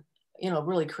than,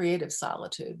 really creative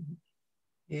solitude.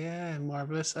 Yeah,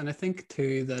 marvelous. And I think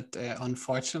too that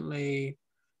unfortunately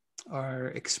our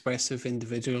expressive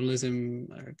individualism,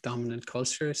 our dominant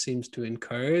culture, seems to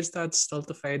encourage that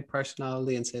stultified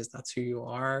personality and says that's who you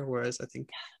are. Whereas I think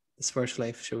the spiritual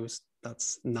life shows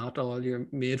that's not all you're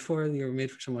made for. You're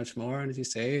made for so much more. And as you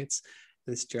say, it's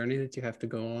this journey that you have to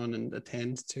go on and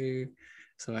attend to.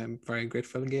 So I'm very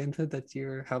grateful again that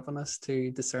you're helping us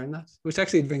to discern that, which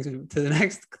actually brings me to the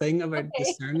next thing about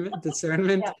Okay.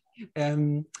 discernment. Yeah.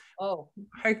 Oh,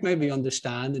 How can we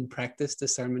understand and practice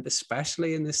discernment,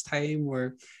 especially in this time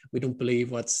where we don't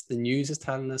believe what's the news is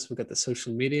telling us? We've got the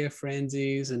social media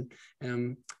frenzies, and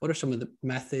what are some of the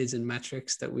methods and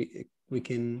metrics that we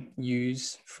can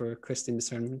use for Christian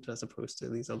discernment as opposed to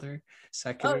these other oh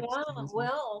secular yeah. things?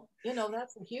 Well,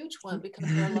 that's a huge one, because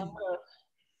there are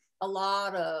a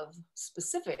lot of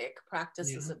specific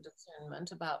practices Yeah. of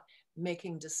discernment about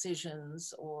making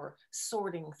decisions or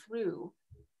sorting through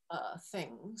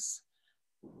things.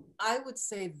 I would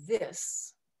say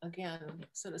this, again,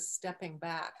 sort of stepping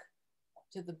back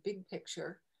to the big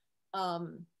picture.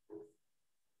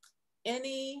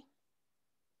 Any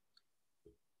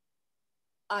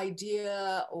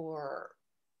idea or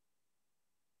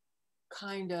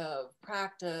kind of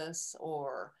practice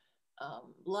or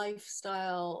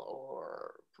lifestyle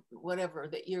or whatever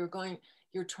that you're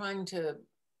trying to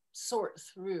sort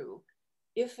through,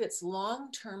 if its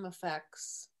long-term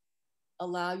effects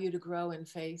allow you to grow in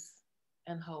faith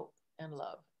and hope and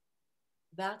love,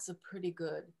 that's a pretty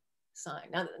good sign.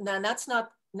 Now that's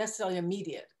not necessarily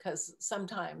immediate, because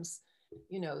sometimes,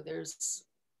 there's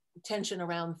tension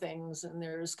around things and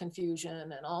there's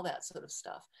confusion and all that sort of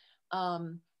stuff.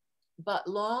 But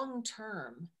long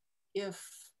term, if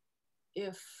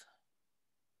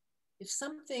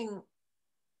something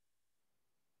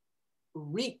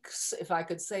reeks, if I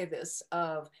could say this,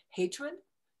 of hatred,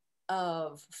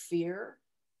 of fear,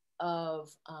 of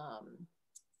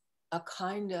a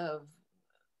kind of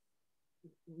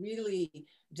really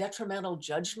detrimental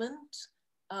judgment,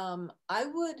 I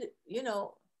would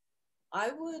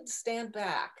stand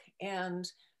back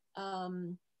and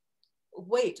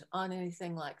wait on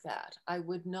anything like that. I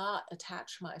would not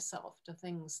attach myself to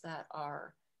things that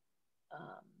are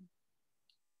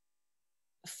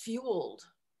fueled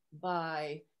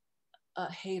by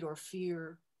hate or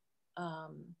fear.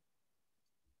 And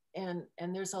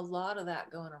there's a lot of that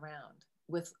going around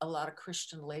with a lot of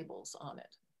Christian labels on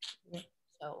it. Yeah.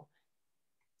 So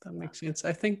that makes sense.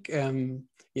 I think,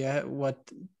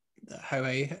 how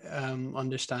I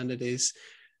understand it is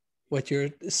what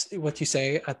you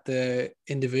say at the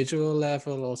individual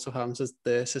level also happens at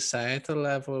the societal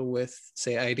level with,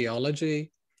 say,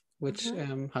 ideology, which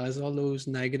has all those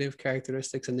negative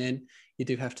characteristics. And then you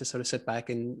do have to sort of sit back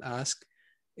and ask,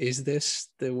 is this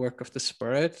the work of the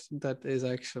Spirit that is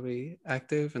actually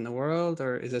active in the world,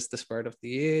 or is this the spirit of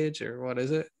the age, or what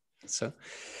is it? So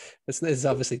it's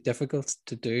obviously difficult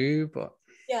to do, but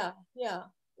yeah.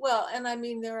 Well, and I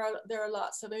mean, there are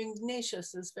lots of,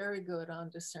 Ignatius is very good on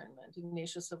discernment,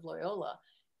 Ignatius of Loyola.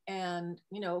 And,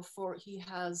 for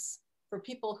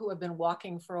people who have been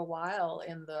walking for a while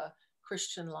in the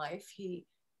Christian life, he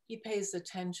pays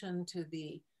attention to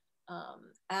the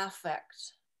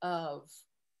affect of,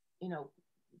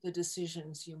 the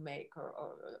decisions you make,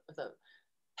 or the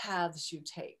paths you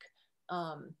take.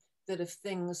 That if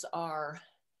things are,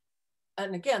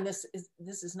 and again,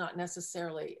 this is not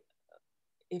necessarily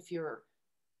if you're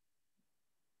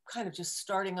kind of just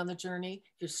starting on the journey.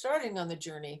 If you're starting on the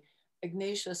journey,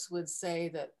 Ignatius would say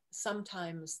that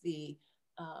sometimes the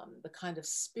kind of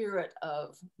spirit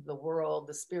of the world,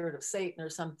 the spirit of Satan or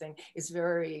something, is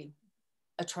very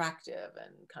attractive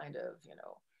and kind of,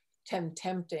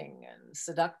 tempting and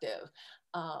seductive,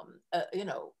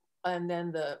 and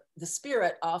then the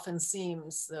spirit often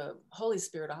seems, the Holy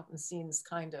Spirit often seems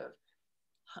kind of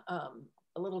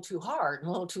a little too hard and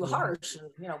a little too harsh, and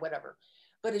whatever.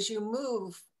 But as you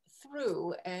move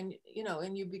through and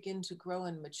you begin to grow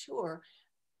and mature,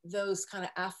 those kind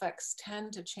of affects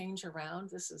tend to change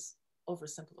around. This is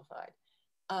oversimplified,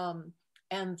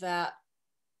 and that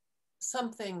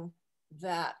something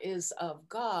that is of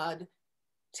God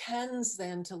tends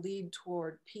then to lead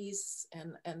toward peace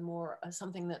and more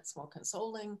something that's more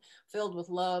consoling, filled with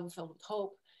love, filled with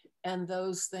hope, and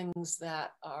those things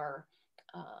that are,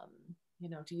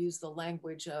 to use the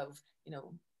language of,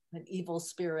 an evil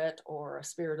spirit or a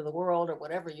spirit of the world or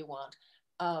whatever you want,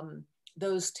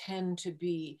 those tend to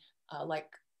be like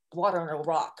water on a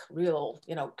rock, real,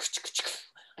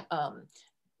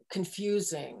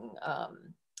 confusing,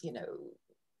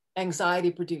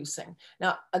 anxiety producing.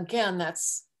 Now, again,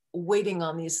 that's waiting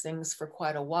on these things for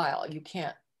quite a while.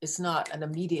 It's not an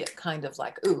immediate kind of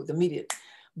like, ooh, the immediate,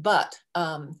 but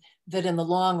that in the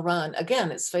long run,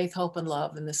 again, it's faith, hope, and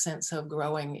love in the sense of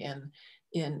growing in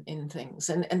things.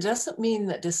 And doesn't mean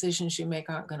that decisions you make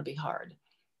aren't going to be hard.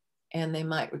 and they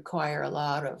might require a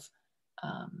lot of,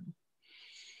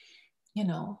 you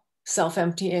know,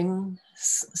 self-emptying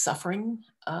suffering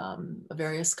of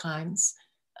various kinds.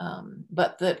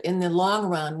 But that in the long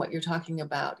run, what you're talking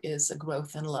about is a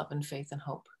growth in love and faith and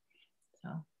hope. So.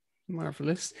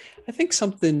 Marvelous. I think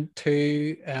something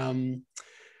too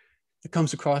that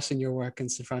comes across in your work in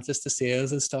St. Francis de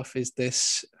Sales and stuff is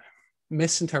this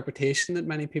misinterpretation that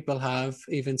many people have,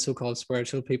 even so-called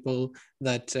spiritual people,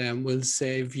 that will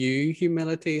say view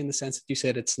humility in the sense that you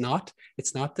said it's not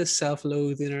this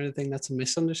self-loathing or anything. That's a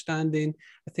misunderstanding.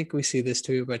 I think we see this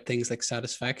too about things like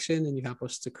satisfaction, and you help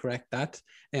us to correct that.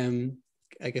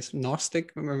 I guess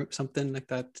Gnostic or something like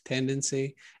that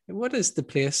tendency. What is the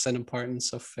place and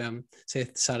importance of say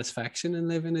satisfaction in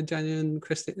living a genuine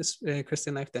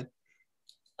Christian life then?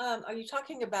 Are you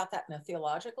talking about that in a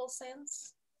theological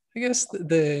sense? I guess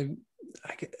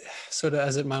sort of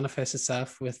as it manifests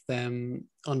itself with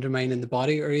undermining the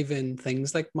body, or even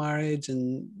things like marriage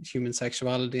and human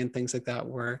sexuality and things like that,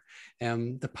 where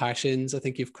the passions, I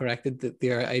think you've corrected that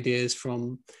their ideas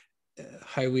from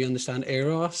how we understand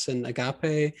eros and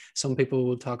agape. Some people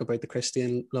will talk about the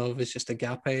Christian love as just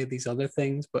agape, these other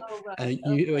things, but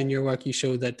you in your work you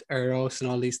show that eros and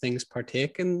all these things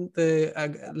partake in the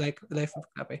like life of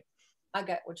agape. I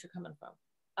get what you're coming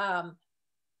from.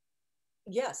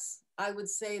 Yes, I would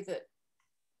say that,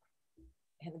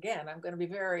 and again, I'm going to be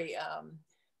very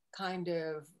kind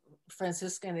of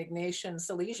Franciscan Ignatian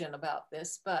Salesian about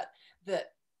this, but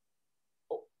that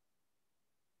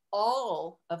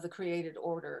all of the created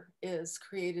order is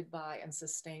created by and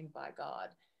sustained by God,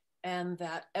 and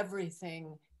that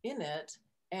everything in it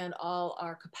and all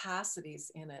our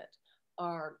capacities in it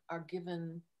are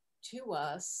given to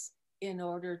us in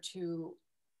order to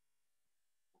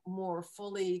more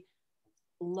fully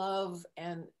love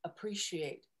and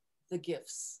appreciate the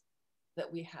gifts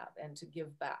that we have and to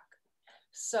give back.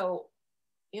 So,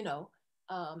 you know,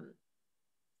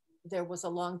 there was a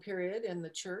long period in the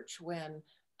church when,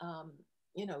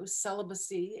 you know,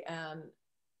 celibacy and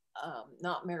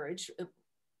not marriage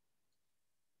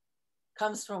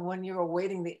comes from when you were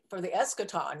waiting for the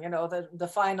eschaton, you know, the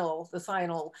final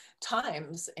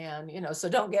times. And, you know, so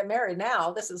don't get married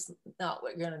now. This is not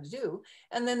what you're going to do.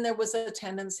 And then there was a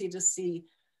tendency to see,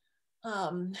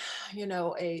 you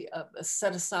know, a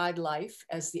set aside life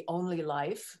as the only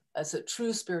life, as a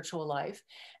true spiritual life,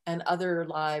 and other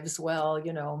lives, well,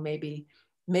 you know, maybe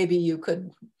you could,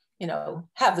 you know,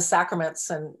 have the sacraments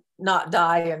and not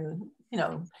die and, you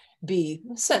know, be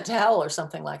sent to hell or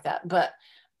something like that. But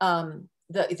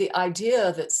the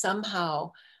idea that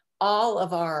somehow all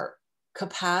of our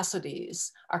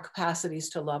capacities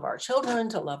to love our children,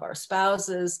 to love our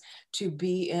spouses, to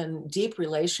be in deep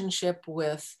relationship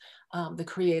with the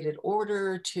created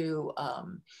order, to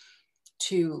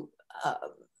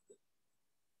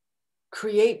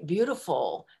create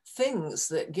beautiful things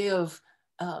that give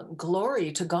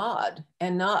glory to God,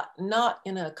 and not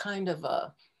in a kind of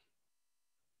a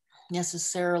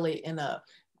necessarily in a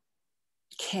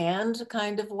canned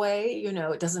kind of way, you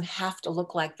know, it doesn't have to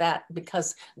look like that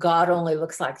because God only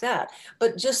looks like that,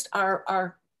 but just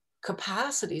our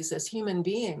capacities as human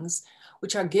beings,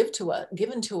 which are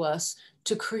given to us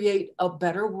to create a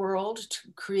better world,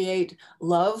 to create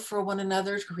love for one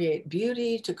another, to create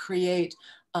beauty, to create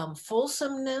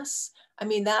fulsomeness. I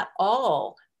mean, that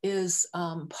all is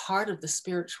part of the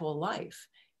spiritual life,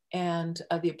 and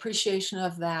the appreciation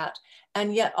of that,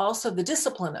 and yet also the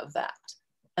discipline of that.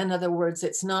 In other words,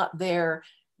 it's not there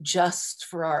just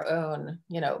for our own,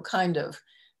 you know, kind of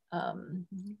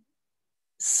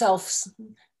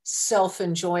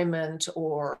self-enjoyment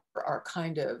or our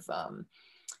kind of,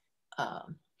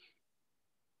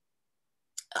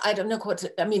 I don't know what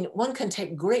to, I mean, one can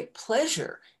take great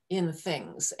pleasure in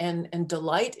things and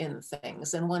delight in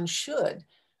things, and one should,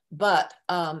 but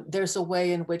there's a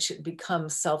way in which it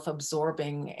becomes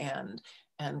self-absorbing and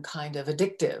kind of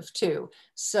addictive too.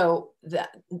 So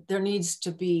that there needs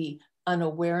to be an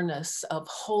awareness of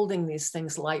holding these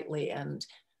things lightly and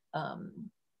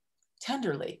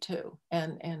tenderly too,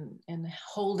 and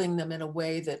holding them in a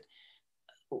way that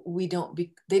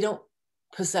they don't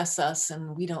possess us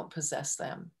and we don't possess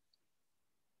them.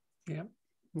 Yeah,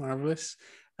 marvelous.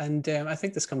 And I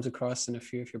think this comes across in a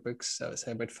few of your books, I would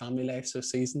say, about family life. So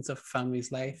Seasons of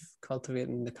Family's Life,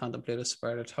 Cultivating the Contemplative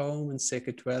Spirit at Home, and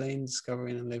Sacred Dwelling,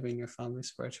 Discovering and Living Your Family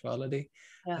Spirituality.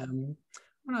 Yeah. I want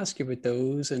to ask you about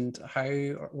those, and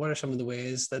what are some of the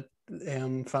ways that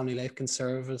family life can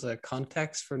serve as a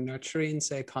context for nurturing,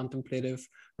 say, contemplative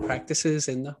practices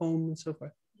in the home and so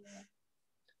forth? Yeah.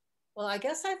 Well, I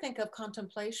guess I think of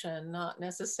contemplation not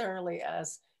necessarily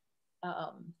as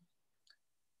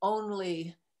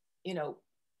only you know,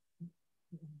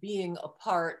 being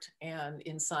apart and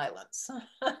in silence,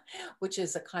 which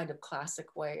is a kind of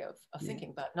classic way of thinking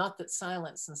about. Not that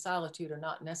silence and solitude are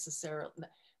not necessarily,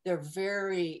 they're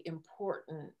very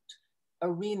important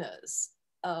arenas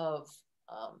of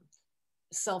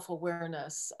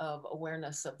self-awareness, of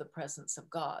awareness of the presence of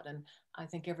God. And I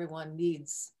think everyone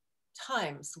needs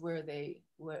times where they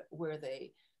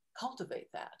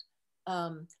cultivate that.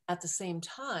 At the same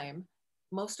time,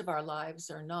 most of our lives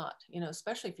are not, you know,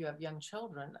 especially if you have young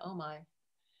children. Oh my,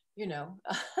 you know,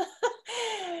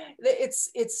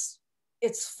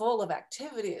 it's full of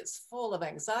activity, it's full of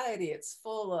anxiety, it's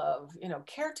full of, you know,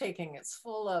 caretaking, it's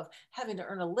full of having to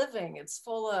earn a living, it's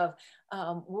full of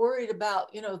worried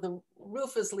about, you know, the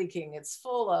roof is leaking, it's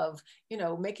full of, you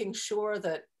know, making sure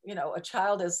that, you know, a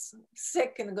child is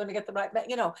sick and going to get the right,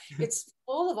 you know, it's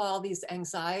full of all these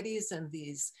anxieties and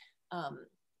these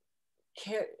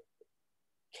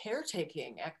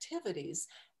caretaking activities.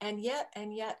 And yet,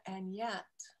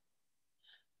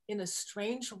 in a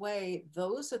strange way,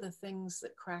 those are the things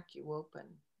that crack you open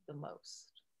the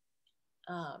most.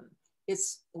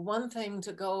 It's one thing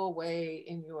to go away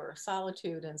in your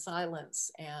solitude and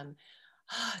silence and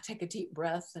take a deep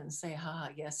breath and say,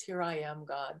 yes, here I am,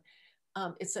 God.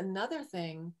 It's another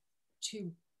thing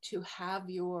to have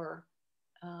your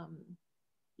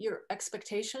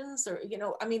expectations, or, you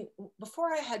know, I mean,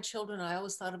 before I had children, I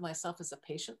always thought of myself as a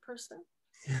patient person.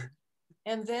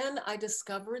 And then I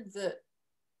discovered that,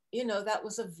 you know, that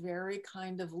was a very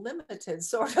kind of limited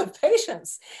sort of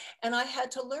patience. And I had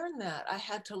to learn that. I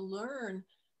had to learn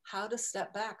how to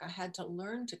step back. I had to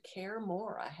learn to care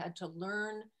more. I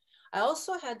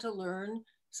also had to learn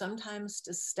sometimes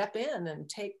to step in and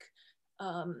take,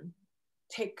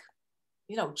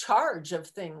 you know, charge of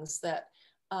things that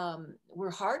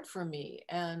were hard for me,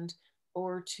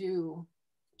 or to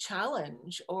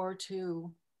challenge, or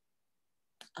to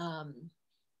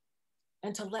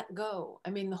and to let go.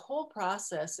 I mean, the whole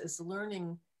process is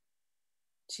learning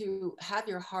to have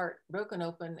your heart broken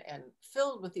open and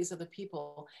filled with these other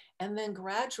people, and then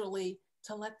gradually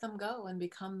to let them go and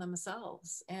become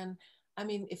themselves. And I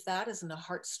mean, if that isn't a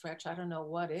heart stretch, I don't know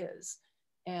what is.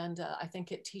 And I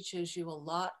think it teaches you a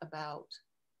lot about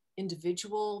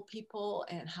individual people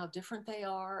and how different they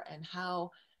are, and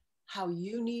how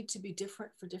you need to be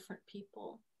different for different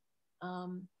people,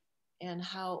 and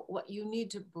what you need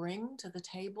to bring to the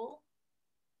table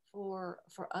for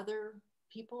other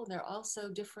people. They're also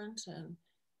different. And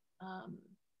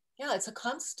yeah, it's a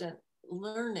constant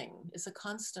learning.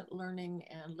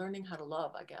 And learning how to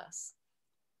love, I guess.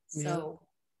 So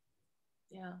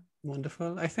yeah.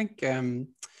 Wonderful. I think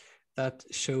that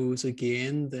shows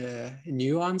again the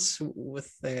nuance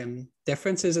with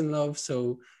differences in love.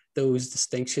 So those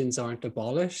distinctions aren't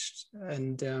abolished.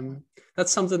 And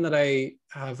that's something that I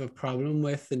have a problem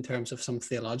with in terms of some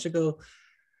theological,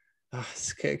 I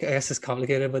guess it's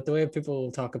complicated, but the way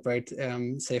people talk about,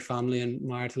 say, family and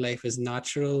marital life is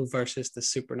natural versus the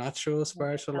supernatural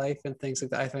spiritual life and things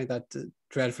like that, I find that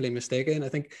dreadfully mistaken. I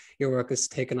think your work has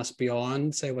taken us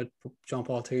beyond, say, what John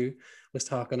Paul II was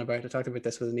talking about. I talked about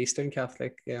this with an Eastern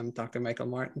Catholic, Dr. Michael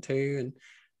Martin too, and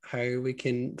how we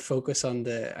can focus on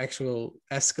the actual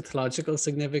eschatological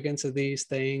significance of these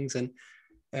things. And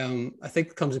I think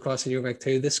it comes across in your work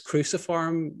too, this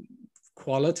cruciform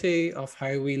quality of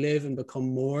how we live and become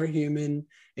more human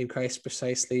in Christ,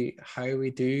 precisely how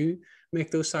we do make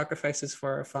those sacrifices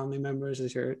for our family members,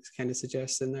 as you're kind of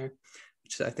suggesting there,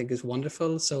 which I think is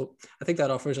wonderful. So I think that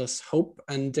offers us hope.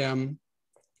 And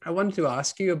I wanted to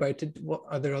ask you about it. What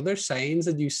are there other signs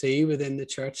that you see within the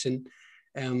church, and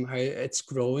how it's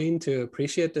growing to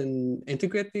appreciate and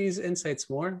integrate these insights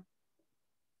more?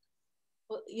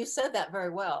 Well, you said that very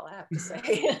well, I have to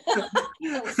say.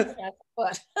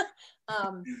 But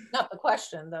not the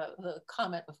question, the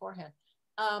comment beforehand.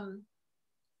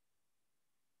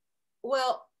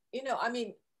 Well, you know, I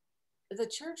mean, the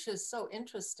church is so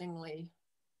interestingly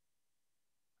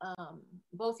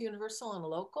both universal and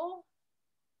local.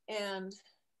 And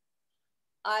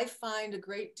I find a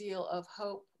great deal of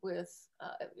hope with,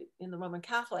 in the Roman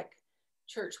Catholic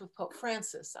Church, with Pope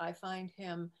Francis. I find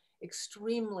him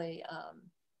extremely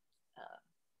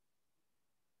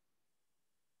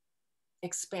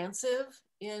expansive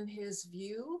in his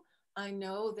view. I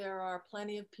know there are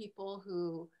plenty of people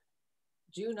who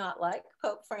do not like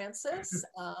Pope Francis,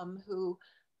 who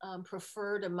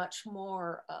preferred a much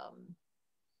more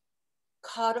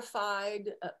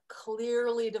codified,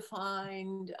 clearly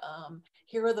defined,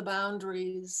 here are the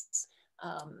boundaries,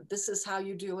 this is how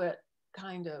you do it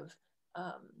kind of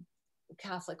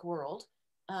Catholic world.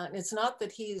 It's not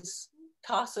that he's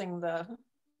tossing the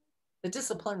the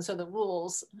disciplines or the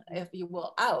rules, if you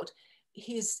will, out.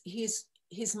 He's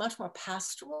much more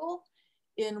pastoral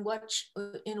in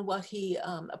what he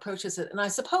approaches it, and I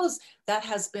suppose that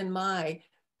has been my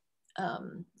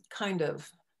kind of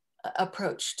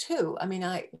approach too. I mean,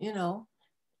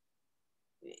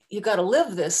 you got to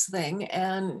live this thing,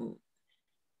 and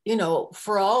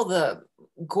for all the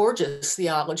gorgeous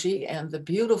theology and the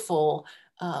beautiful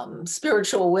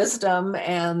spiritual wisdom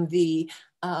and the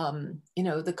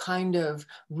the kind of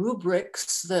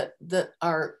rubrics that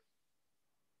are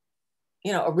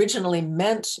originally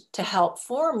meant to help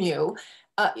form you,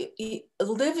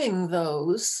 living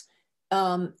those,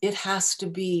 it has to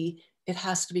be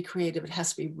creative, it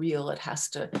has to be real, it has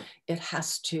to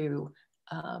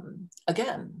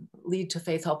again, lead to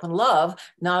faith, hope, and love,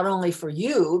 not only for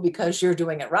you because you're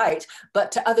doing it right,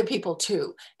 but to other people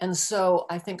too. And so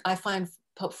I find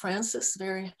Pope Francis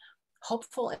very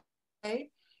hopeful.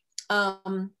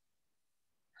 In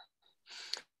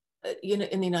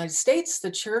the United States,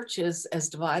 the church is as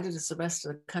divided as the rest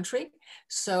of the country.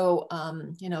 So,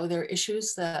 there are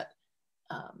issues that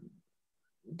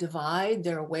divide.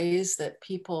 There are ways that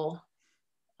people,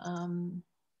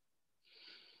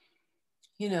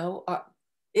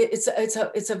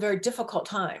 it's a very difficult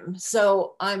time.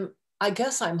 So I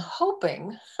guess I'm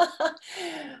hoping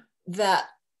that,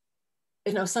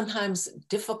 sometimes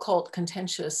difficult,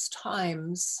 contentious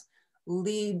times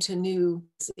lead to new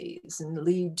disease and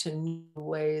lead to new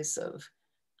ways of,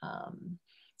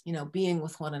 being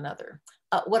with one another.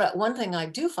 One thing I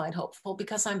do find hopeful,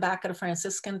 because I'm back at a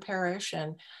Franciscan parish,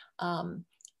 and by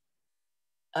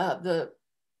the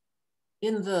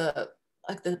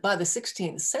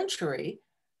 16th century,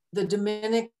 the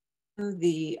Dominican,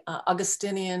 the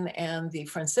Augustinian, and the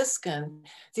Franciscan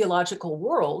theological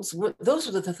worlds, those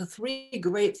were the three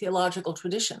great theological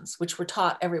traditions which were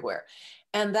taught everywhere.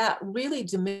 And that really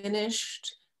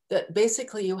diminished, that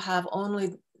basically you have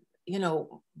only,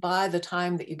 by the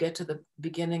time that you get to the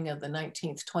beginning of the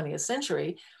 19th, 20th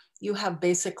century, you have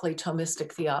basically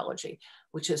Thomistic theology,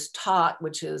 which is taught,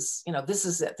 which is, this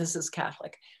is it, this is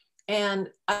Catholic. And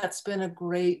that's been a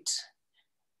great,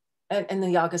 and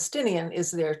the Augustinian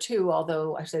is there too,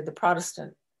 although I say the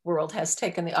Protestant world has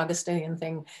taken the Augustinian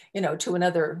thing, to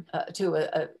another, to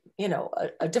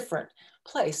a different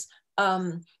place.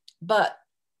 But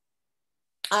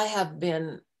I have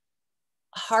been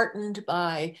heartened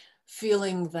by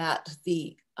feeling that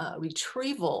the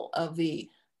retrieval of the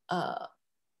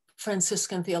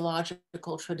Franciscan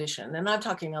theological tradition, and I'm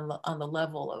talking on the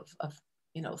level of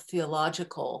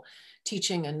theological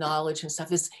teaching and knowledge and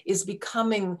stuff, is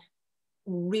becoming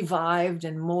revived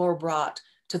and more brought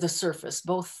to the surface,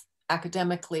 both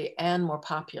academically and more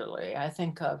popularly. I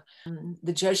think of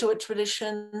the Jesuit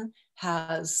tradition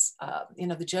has,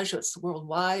 the Jesuits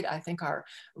worldwide, I think, are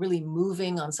really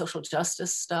moving on social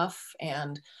justice stuff.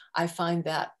 And I find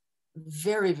that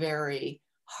very, very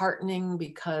heartening,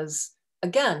 because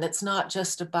again, it's not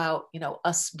just about,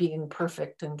 us being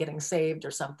perfect and getting saved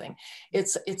or something.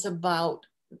 It's about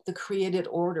the created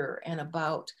order, and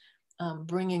about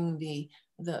bringing the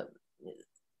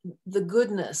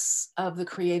goodness of the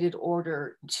created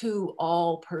order to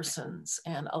all persons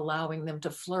and allowing them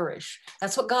to flourish.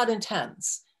 That's what God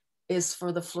intends, is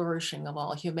for the flourishing of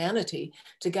all humanity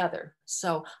together.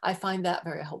 So I find that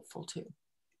very hopeful too.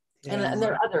 Yeah. And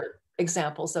there are other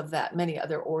examples of that, many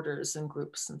other orders and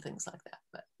groups and things like that.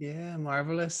 But yeah,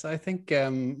 marvelous. I think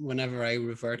whenever I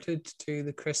reverted to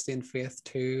the Christian faith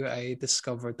too, I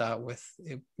discovered that with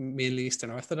mainly Eastern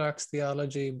Orthodox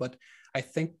theology, but I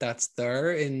think that's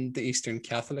there in the Eastern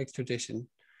Catholic tradition,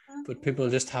 but people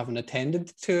just haven't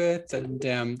attended to it. And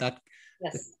that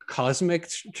yes. The cosmic,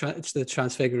 the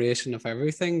transfiguration of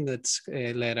everything that's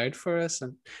laid out for us.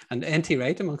 And N.T.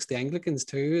 Wright amongst the Anglicans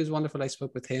too is wonderful. I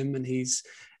spoke with him, and he's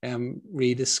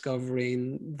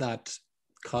rediscovering that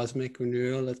cosmic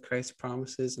renewal that Christ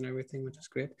promises and everything, which is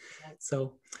great.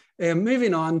 So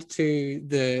moving on to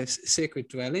the sacred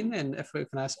dwelling, and if I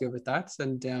can ask you about that,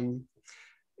 and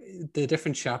the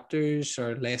different chapters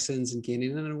or lessons in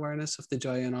gaining an awareness of the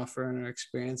joy and offer and our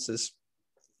experiences,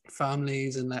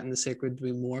 families, and letting the sacred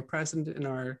be more present in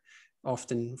our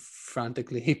often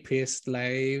frantically paced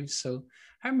lives. So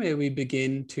how may we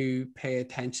begin to pay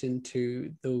attention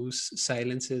to those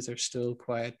silences or still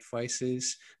quiet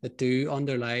voices that do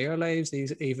underlie our lives,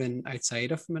 these even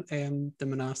outside of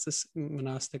the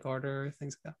monastic order, or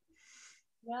things like that?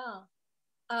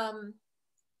 Yeah.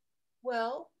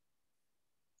 Well,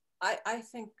 I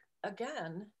think,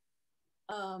 again,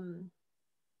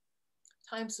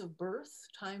 times of birth,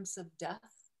 times of death,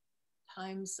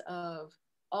 times of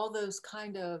all those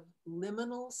kind of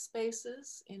liminal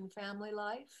spaces in family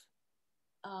life,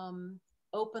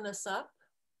 open us up.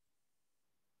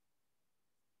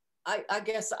 I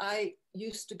guess I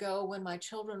used to go when my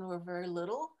children were very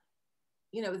little,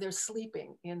 you know, they're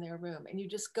sleeping in their room, and you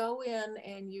just go in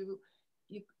and you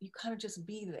kind of just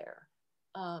be there.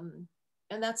 And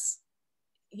that's,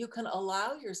 you can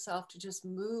allow yourself to just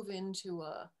move into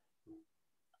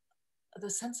the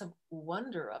sense of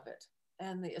wonder of it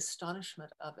and the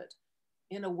astonishment of it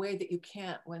in a way that you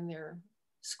can't when they're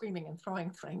screaming and throwing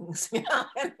things, you know,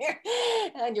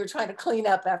 and you're trying to clean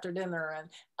up after dinner.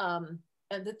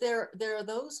 And that there are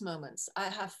those moments I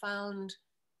have found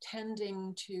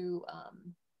tending to,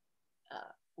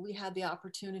 we had the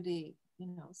opportunity, you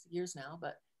know, it's years now,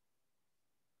 but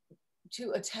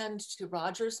to attend to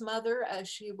Roger's mother as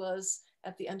she was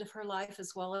at the end of her life,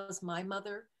 as well as my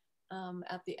mother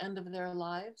at the end of their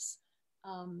lives.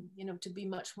 You know, to be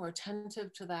much more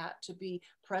attentive to that, to be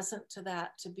present to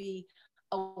that, to be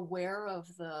aware of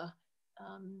the,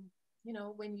 you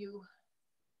know, when you,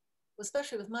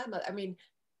 especially with my mother, I mean,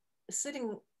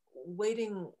 sitting,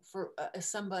 waiting for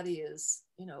somebody is,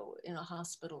 you know, in a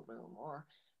hospital room, or,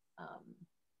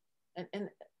 and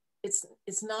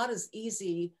it's not as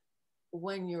easy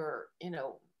when you're, you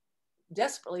know,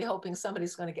 desperately hoping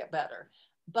somebody's going to get better.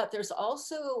 But there's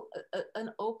also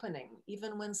an opening,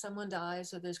 even when someone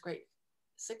dies or there's great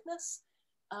sickness,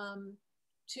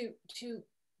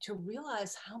 to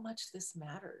realize how much this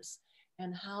matters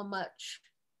and how much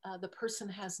the person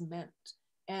has meant,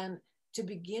 and to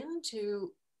begin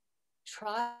to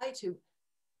try to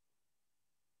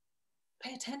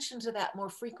pay attention to that more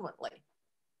frequently.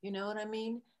 You know what I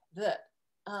mean? That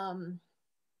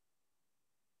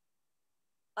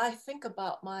I think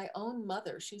about my own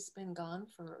mother. She's been gone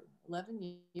for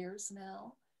 11 years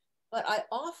now, but I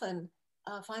often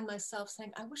find myself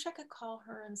saying, I wish I could call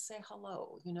her and say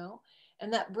hello, you know?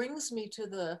 And that brings me to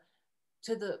the,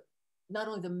 not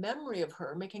only the memory of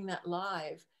her, making that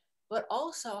live, but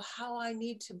also how I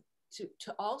need to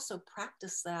also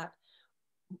practice that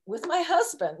with my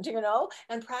husband, you know,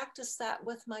 and practice that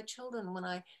with my children when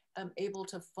I am able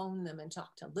to phone them and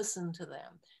talk to, listen to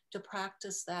them, to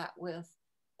practice that with,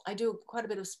 I do quite a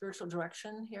bit of spiritual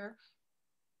direction here.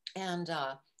 And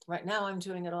right now I'm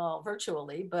doing it all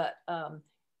virtually, but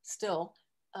still,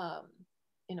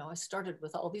 you know, I started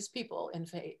with all these people in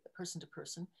faith, person to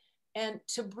person, and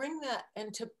to bring that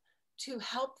and to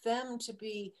help them to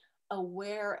be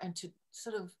aware and to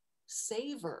sort of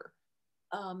savor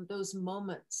those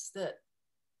moments that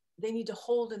they need to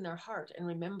hold in their heart and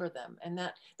remember them. And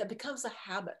that becomes a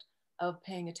habit of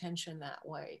paying attention that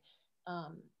way.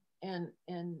 And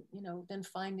you know, then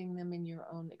finding them in your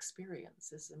own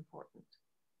experience is important.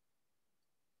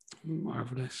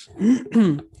 Marvelous.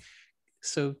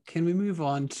 So can we move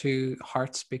on to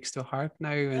Heart Speaks to Heart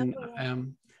now, and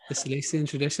the Salesian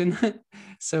tradition?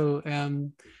 So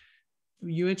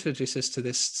you introduced us to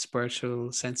this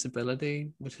spiritual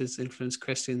sensibility which has influenced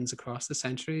Christians across the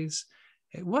centuries.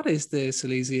 What is the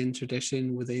Salesian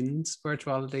tradition within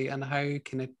spirituality, and how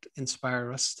can it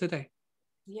inspire us today?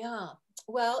 Yeah,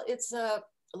 well, it's a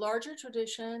larger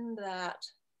tradition that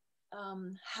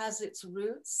has its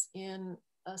roots in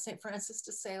St. Francis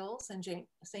de Sales and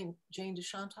St. Jane de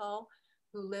Chantal,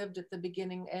 who lived at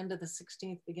the end of the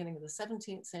 16th, beginning of the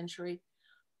 17th century.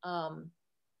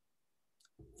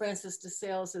 Francis de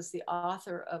Sales is the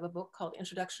author of a book called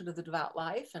Introduction to the Devout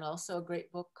Life, and also a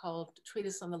great book called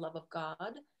Treatise on the Love of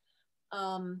God.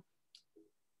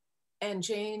 And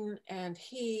Jane and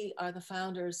he are the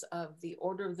founders of the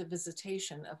Order of the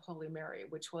Visitation of Holy Mary,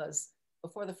 which was,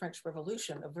 before the French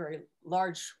Revolution, a very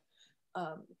large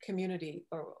community,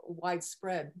 or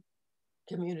widespread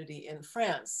community in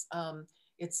France.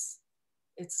 It's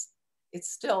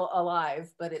still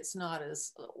alive, but it's not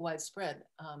as widespread.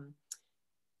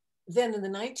 Then in the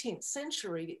 19th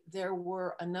century, there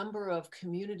were a number of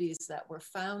communities that were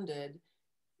founded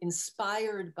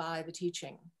inspired by the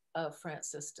teaching of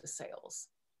Francis de Sales.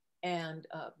 And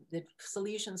the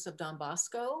Salesians of Don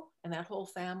Bosco and that whole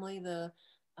family, the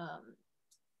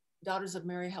Daughters of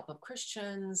Mary, Help of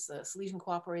Christians, the Salesian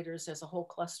Cooperators, there's a whole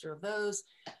cluster of those.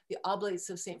 The Oblates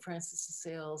of St. Francis de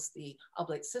Sales, the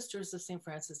Oblate Sisters of St.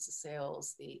 Francis de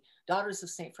Sales, the Daughters of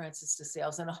St. Francis de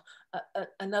Sales, and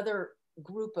another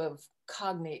group of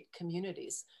cognate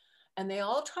communities. And they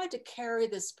all tried to carry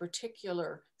this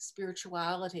particular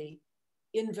spirituality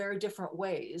in very different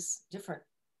ways, different,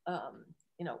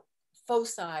 you know,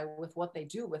 foci with what they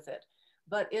do with it.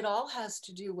 But it all has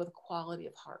to do with quality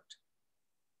of heart.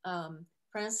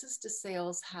 Francis de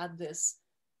Sales had this,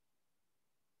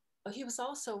 he was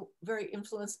also very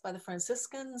influenced by the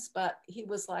Franciscans, but he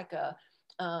was like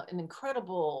an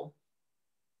incredible,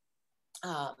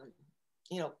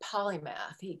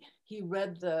 polymath. He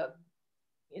read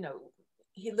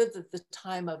he lived at the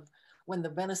time of when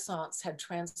the Renaissance had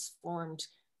transformed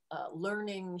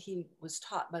learning. He was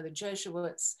taught by the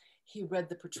Jesuits. He read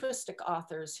the patristic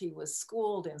authors. He was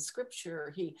schooled in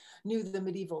scripture. He knew the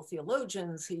medieval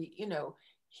theologians. He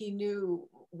knew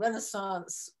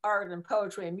Renaissance art and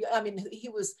poetry. And I mean, he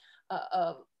was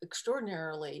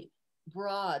extraordinarily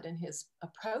broad in his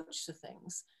approach to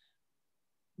things.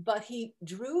 But he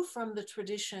drew from the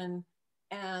tradition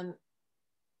and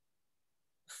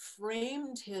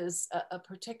framed his a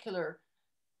particular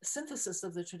synthesis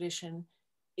of the tradition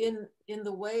in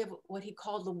the way of what he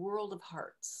called the world of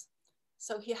hearts.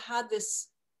 So he had this,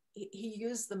 he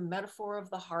used the metaphor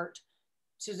of the heart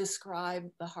to describe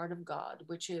the heart of God,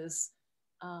 which is,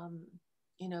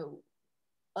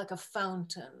 like a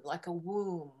fountain, like a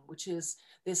womb, which is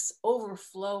this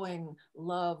overflowing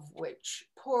love which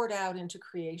poured out into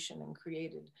creation and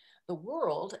created the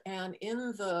world. And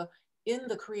in the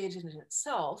created in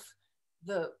itself,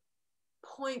 the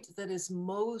point that is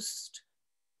most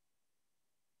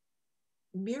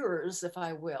mirrors, if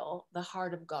I will, the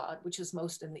heart of God, which is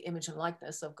most in the image and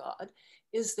likeness of God,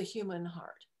 is the human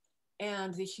heart.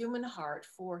 And the human heart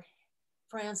for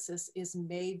Francis is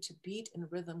made to beat in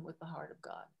rhythm with the heart of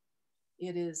God.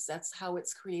 That's how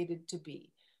it's created to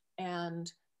be.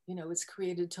 And, it's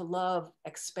created to love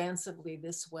expansively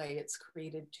this way. It's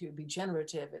created to be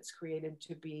generative. It's created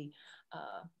to be,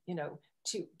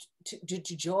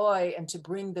 to joy and to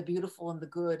bring the beautiful and the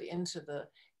good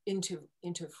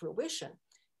into fruition.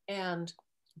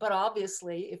 But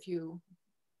obviously, if you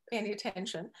pay any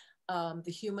attention,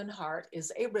 the human heart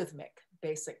is arrhythmic,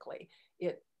 basically.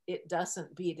 It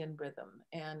doesn't beat in rhythm.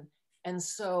 And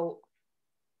so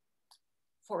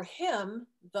for him,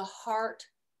 the heart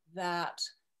that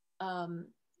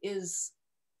is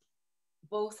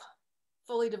both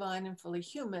fully divine and fully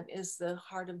human is the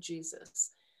heart of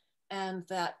Jesus, and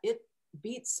that it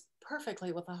beats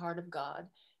perfectly with the heart of God.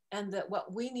 And that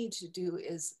what we need to do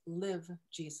is live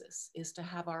Jesus, is to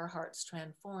have our hearts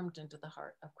transformed into the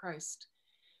heart of Christ.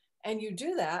 And you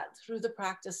do that through the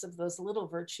practice of those little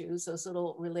virtues, those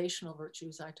little relational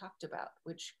virtues I talked about,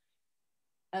 which,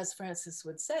 as Francis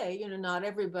would say, not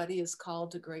everybody is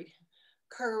called to great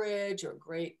courage or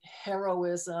great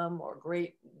heroism or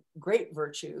great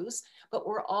virtues, but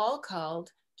we're all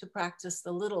called to practice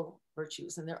the little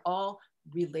virtues, and they're all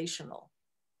relational.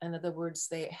 In other words,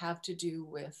 they have to do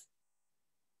with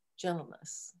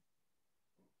gentleness,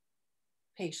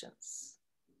 patience,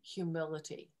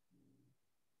 humility,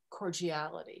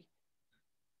 cordiality.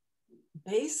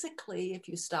 Basically, if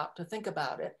you stop to think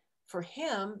about it, for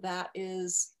him, that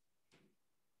is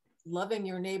loving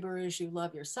your neighbor as you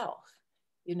love yourself,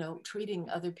 treating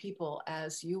other people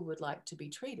as you would like to be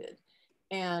treated.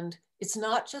 And it's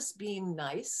not just being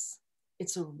nice.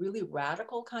 It's a really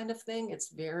radical kind of thing. It's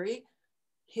very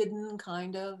hidden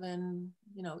kind of, and,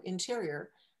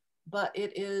 interior, but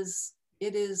it is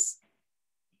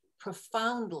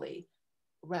profoundly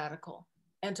radical.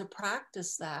 And to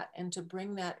practice that and to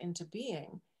bring that into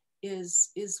being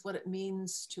is what it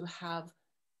means to have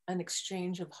an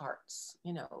exchange of hearts,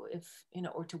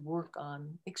 or to work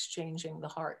on exchanging the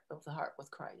heart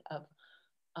with Christ, of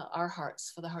our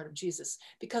hearts for the heart of Jesus.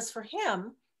 Because for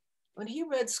him, when he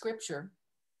read scripture,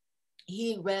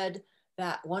 he read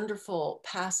that wonderful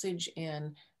passage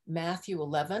in Matthew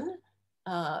 11,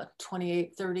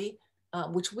 28, 30,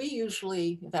 which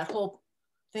that whole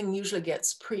thing usually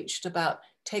gets preached about,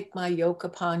 take my yoke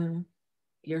upon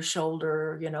your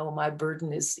shoulder, my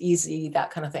burden is easy,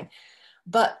 that kind of thing.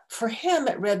 But for him,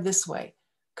 it read this way: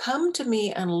 come to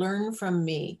me and learn from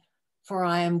me, for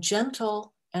I am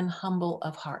gentle and humble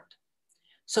of heart.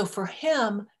 So for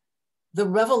him, the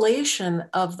revelation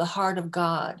of the heart of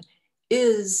God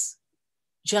is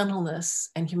gentleness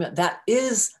and humility. That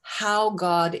is how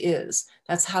God is.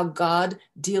 That's how God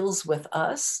deals with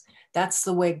us. That's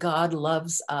the way God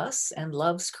loves us and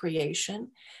loves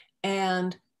creation.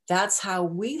 And that's how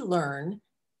we learn.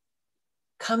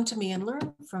 Come to me and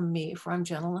learn from me, for I'm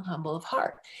gentle and humble of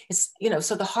heart. It's,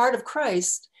 so the heart of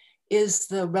Christ is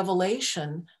the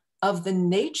revelation of the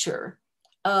nature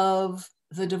of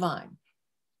the divine,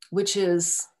 which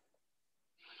is,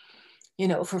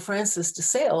 for Francis de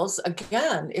Sales,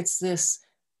 again, it's this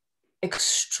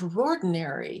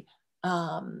extraordinary,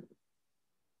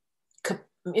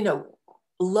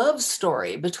 love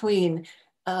story between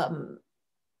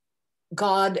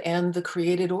God and the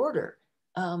created order,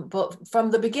 but from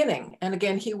the beginning. And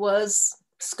again, he was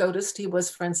Scotist, he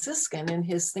was Franciscan in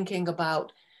his thinking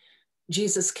about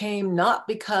Jesus came not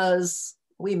because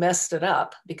we messed it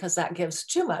up, because that gives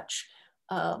too much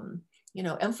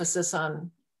emphasis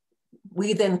on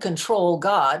we then control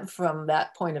God from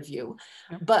that point of view.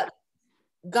 Yep. But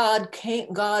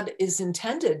God is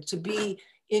intended to be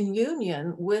in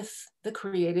union with the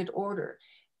created order.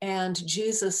 And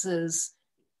Jesus's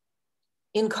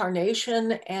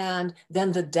incarnation and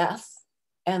then the death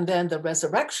and then the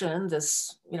resurrection,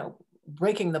 this,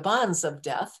 breaking the bonds of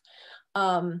death,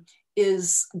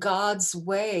 is God's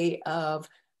way of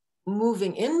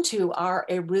moving into our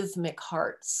arrhythmic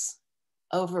hearts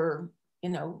over,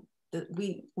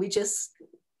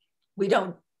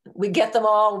 we get them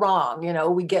all wrong,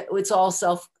 it's all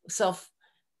self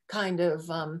kind of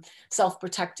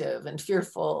self-protective and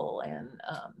fearful and,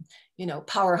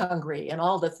 power hungry and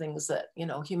all the things that,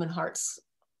 human hearts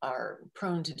are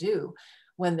prone to do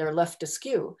when they're left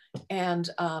askew and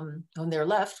when they're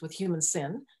left with human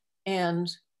sin. And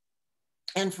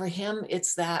for him,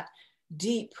 it's that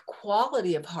deep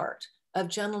quality of heart, of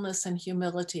gentleness and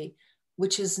humility,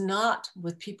 which is not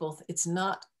with people, it's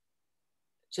not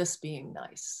just being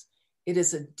nice. It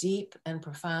is a deep and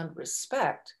profound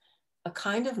respect, a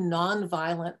kind of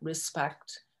nonviolent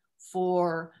respect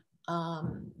for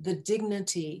the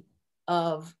dignity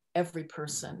of every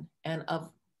person and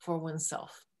for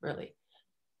oneself, really,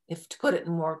 if to put it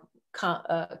in more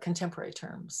contemporary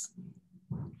terms.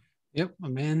 Yep,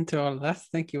 amen to all of that.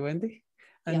 Thank you, Wendy.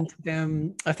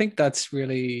 And I think that's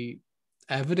really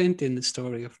evident in the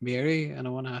story of Mary. And I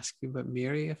want to ask you about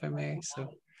Mary, if I may.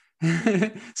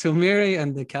 So Mary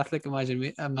and the Catholic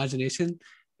imagination,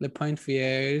 Le Point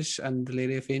Vierge and the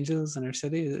Lady of Angels in her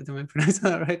city. Am I pronouncing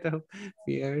that right? Oh,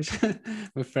 Vierge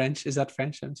with French. Is that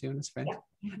French? I'm assuming it's French.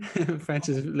 Yeah. French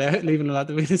is leaving a lot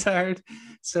to be desired.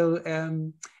 So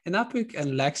in that book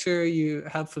and lecture, you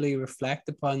helpfully reflect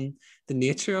upon the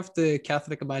nature of the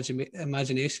Catholic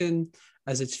imagination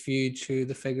as it's viewed through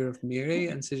the figure of Mary,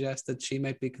 and suggest that she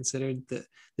might be considered the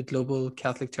global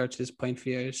Catholic Church's Point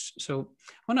Vierge. So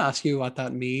I want to ask you what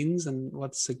that means and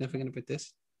what's significant about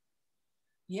this.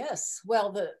 Yes,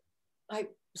 well, I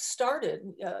started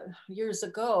years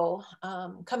ago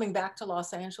coming back to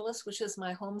Los Angeles, which is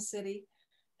my home city.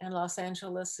 And Los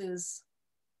Angeles is,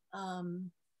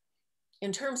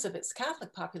 in terms of its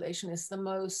Catholic population, is the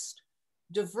most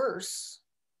diverse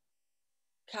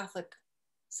Catholic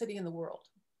city in the world,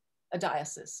 a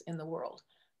diocese in the world.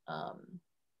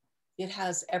 It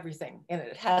has everything in it.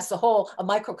 It has a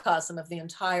microcosm of the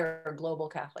entire global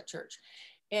Catholic Church.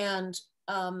 And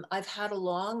I've had a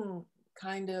long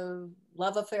kind of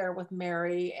love affair with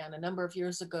Mary, and a number of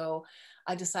years ago,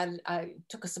 I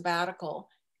took a sabbatical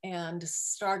and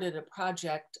started a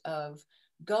project of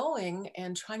going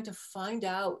and trying to find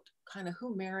out kind of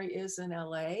who Mary is in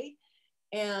LA.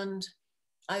 And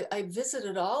I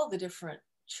visited all the different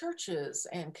churches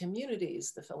and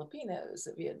communities, the Filipinos,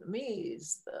 the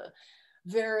Vietnamese, the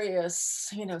various,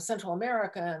 Central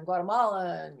America and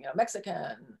Guatemala and,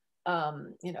 Mexican,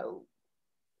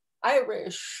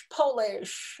 Irish,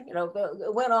 Polish,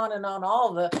 went on and on,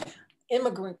 all the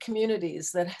immigrant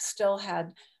communities that still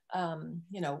had, a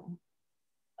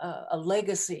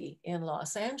legacy in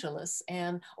Los Angeles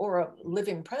or a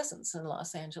living presence in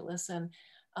Los Angeles, and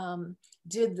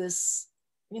did this,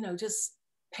 just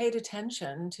paid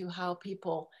attention to how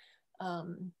people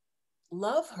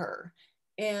love her.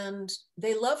 And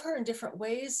they love her in different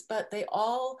ways, but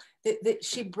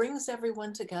she brings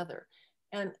everyone together.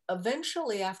 And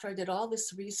eventually, after I did all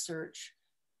this research,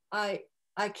 I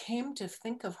came to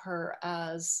think of her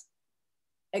as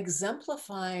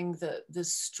exemplifying the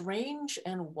strange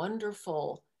and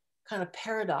wonderful kind of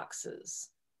paradoxes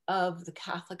of the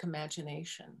Catholic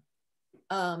imagination.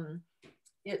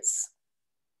 It's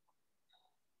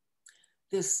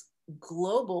this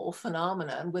global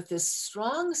phenomenon with this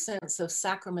strong sense of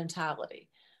sacramentality.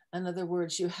 In other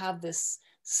words, you have this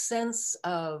sense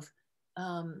of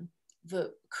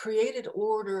the created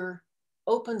order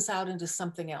opens out into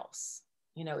something else.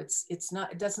 It's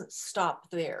not, it doesn't stop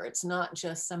there. It's not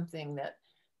just something that,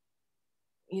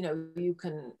 you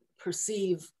can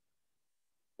perceive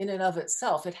in and of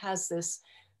itself. It has this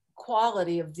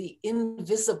quality of the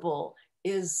invisible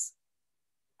is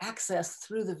accessed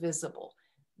through the visible,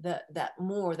 that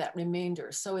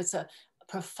remainder. So it's a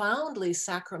profoundly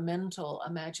sacramental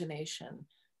imagination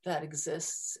that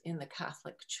exists in the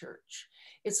Catholic Church.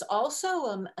 It's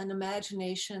also an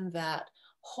imagination that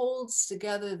holds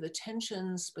together the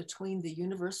tensions between the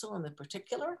universal and the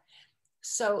particular.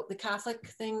 So the Catholic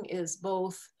thing is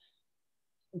both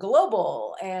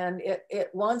global, and it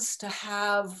wants to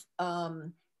have,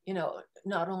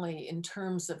 not only in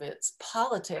terms of its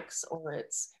politics or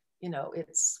its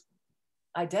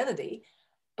identity,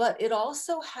 but it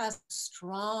also has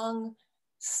strong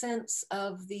sense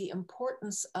of the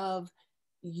importance of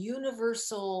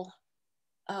universal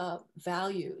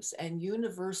values and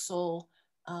universal,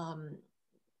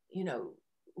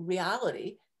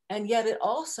 reality. And yet it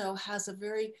also has a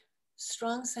very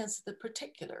strong sense of the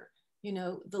particular,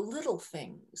 the little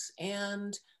things,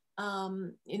 and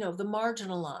the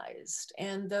marginalized,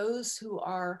 and those who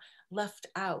are left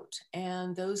out,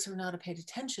 and those who are not paid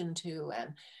attention to.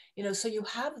 And, so you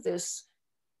have this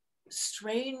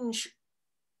strange,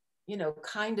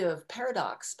 kind of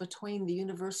paradox between the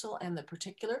universal and the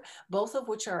particular, both of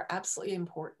which are absolutely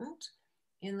important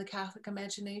in the Catholic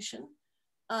imagination.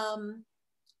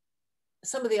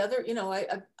 Some of the other,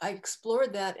 I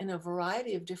explored that in a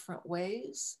variety of different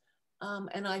ways.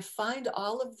 And I find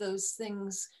all of those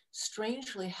things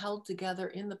strangely held together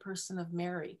in the person of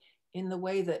Mary, in the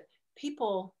way that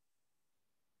people,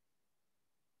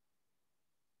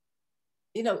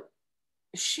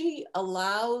 she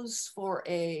allows for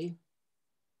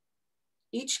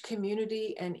each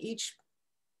community and each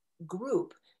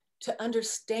group to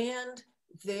understand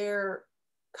their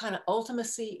kind of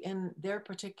ultimacy in their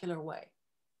particular way.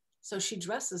 So she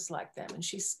dresses like them, and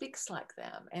she speaks like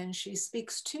them, and she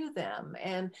speaks to them,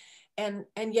 and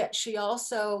yet she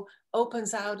also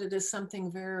opens out it as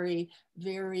something very,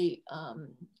 very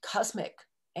cosmic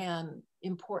and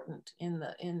important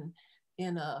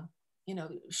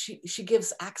she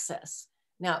gives access.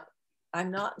 Now, I'm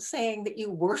not saying that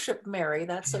you worship Mary.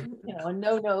 That's a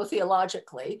no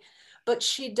theologically, but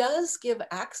she does give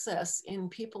access in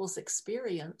people's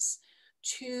experience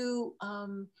to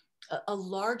a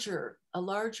larger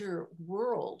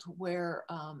world, where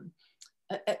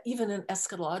even an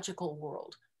eschatological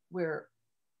world, where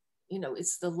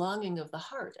it's the longing of the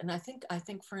heart. And I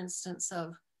think for instance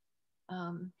of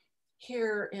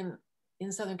here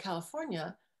in Southern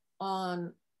California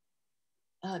on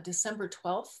December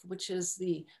 12th, which is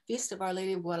the Feast of Our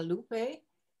Lady of Guadalupe.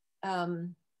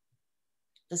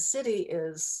 The city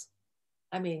is,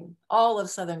 all of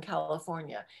Southern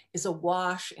California is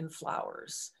awash in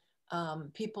flowers.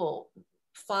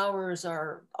 Flowers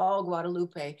are all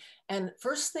Guadalupe. And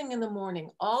first thing in the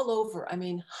morning, all over,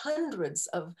 hundreds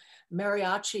of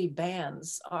mariachi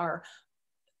bands are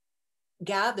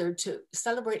gathered to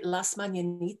celebrate Las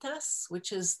Mañanitas,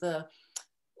 which is the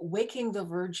waking the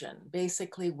Virgin,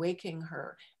 basically waking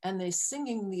her. And they're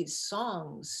singing these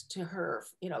songs to her,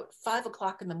 5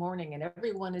 o'clock in the morning, and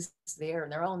everyone is there,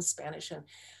 and they're all in Spanish.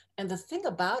 And the thing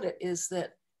about it is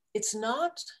that it's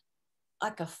not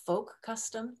like a folk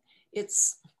custom. It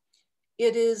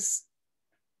is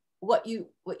what you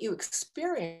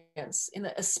experience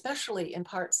especially in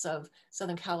parts of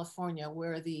Southern California,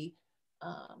 where the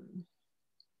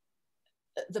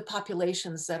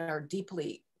populations that are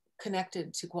deeply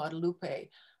connected to Guadalupe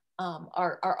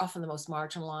are often the most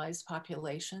marginalized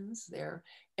populations. They're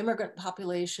immigrant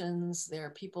populations.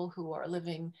 They're people who are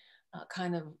living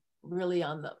kind of really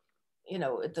on the,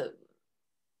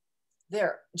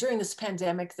 during this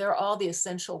pandemic, they're all the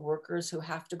essential workers who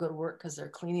have to go to work because they're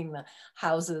cleaning the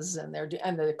houses, and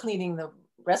they're cleaning the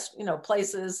rest,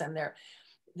 places, and they're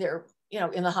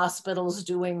in the hospitals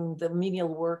doing the menial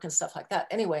work and stuff like that.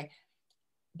 Anyway,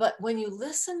 but when you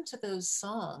listen to those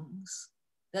songs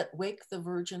that wake the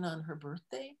Virgin on her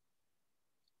birthday,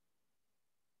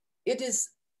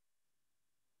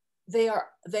 they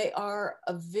are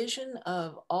a vision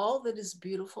of all that is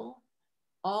beautiful,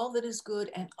 all that is good,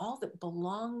 and all that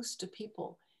belongs to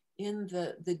people in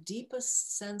the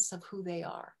deepest sense of who they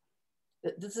are.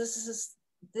 This is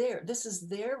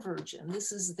their Virgin.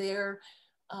 This is their,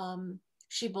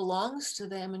 she belongs to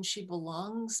them, and she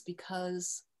belongs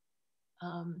because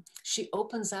she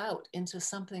opens out into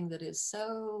something that is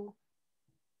so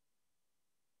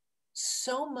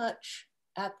much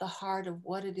at the heart of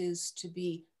what it is to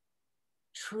be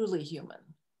truly human,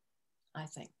 I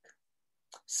think.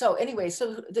 So anyway,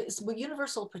 so this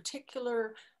universal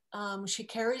particular, she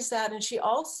carries that, and she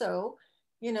also,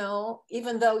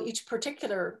 even though each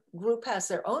particular group has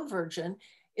their own Virgin,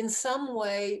 in some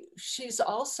way, she's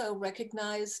also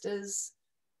recognized as,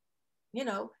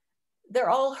 they're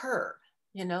all her.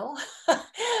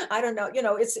 I don't know,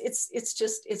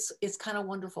 it's kind of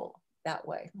wonderful that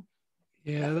way.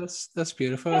 Yeah, that's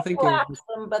beautiful. I think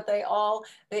them, but they all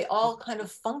kind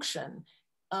of function,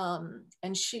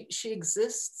 and she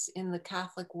exists in the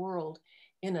Catholic world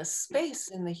in a space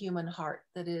in the human heart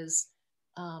that is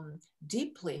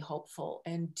deeply hopeful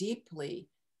and deeply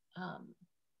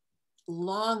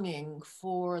longing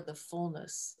for the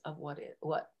fullness of what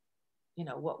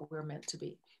we're meant to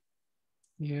be.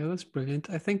 Yeah, that's brilliant.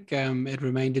 I think it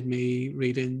reminded me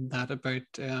reading that about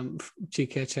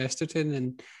G.K. Chesterton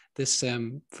and this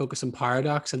focus on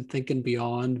paradox and thinking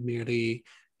beyond merely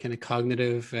kind of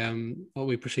cognitive, what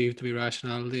we perceive to be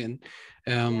rationality, and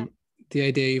Yeah. the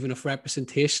idea even of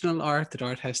representational art, that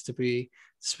art has to be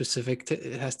specific to,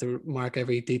 it has to mark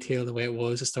every detail the way it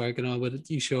was historic and all, but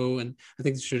you show, and I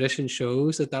think the tradition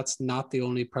shows that that's not the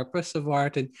only purpose of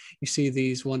art. And you see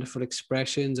these wonderful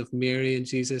expressions of Mary and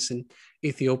Jesus in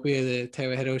Ethiopia. The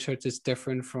Tewahedo church is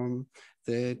different from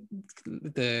the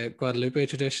Guadalupe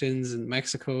traditions in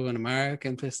Mexico and America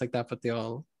and places like that, but they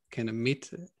all kind of meet.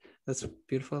 That's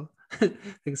beautiful. I think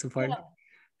it's important. Yeah.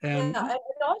 Yeah, and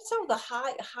also the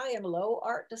high and low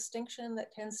art distinction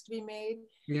that tends to be made.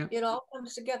 Yeah. It all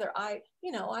comes together. I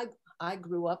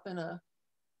grew up in a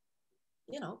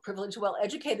privileged,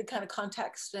 well-educated kind of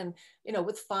context, and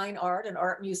with fine art and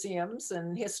art museums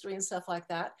and history and stuff like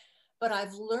that. But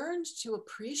I've learned to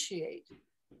appreciate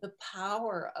the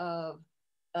power of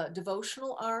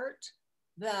devotional art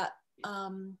that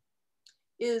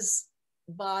is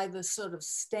by the sort of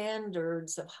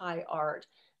standards of high art,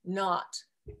 not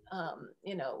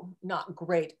not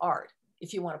great art,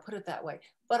 if you want to put it that way.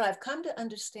 But I've come to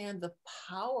understand the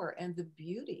power and the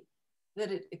beauty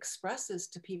that it expresses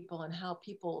to people, and how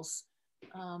people's,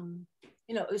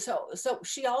 so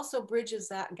she also bridges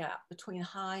that gap between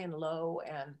high and low,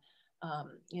 and,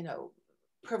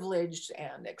 privileged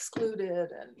and excluded,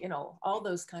 and, all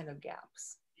those kind of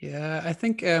gaps. Yeah, I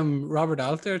think Robert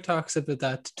Alter talks about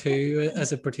that too,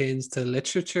 as it pertains to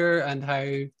literature, and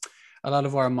how a lot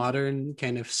of our modern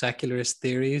kind of secularist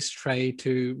theories try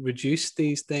to reduce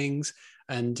these things,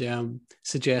 and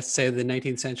suggest, say, the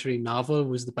 19th century novel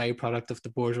was the byproduct of the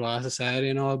bourgeois society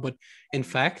and all. But in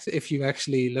fact, if you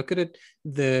actually look at it,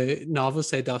 the novels,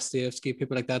 say Dostoevsky,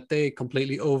 people like that, they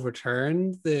completely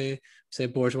overturned the, say,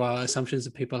 bourgeois assumptions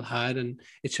that people had. And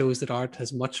it shows that art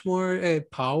has much more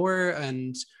power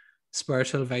and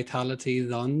spiritual vitality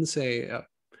than, say,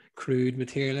 crude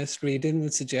materialist reading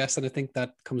would suggest. And I think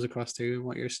that comes across too in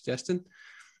what you're suggesting.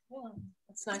 Yeah,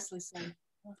 that's nicely said.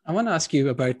 I want to ask you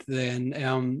about then,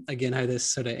 again, how this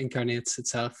sort of incarnates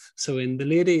itself. So in The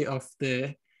Lady of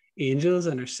the Angels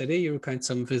in Her City, you recount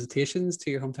some visitations to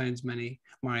your hometown's many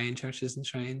Marian churches and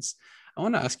shrines. I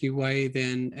want to ask you why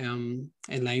then,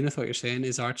 in line with what you're saying,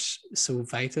 is art so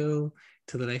vital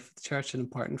to the life of the church and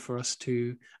important for us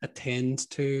to attend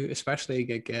to,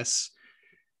 especially, I guess,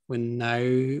 when now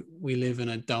we live in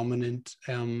a dominant,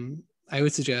 I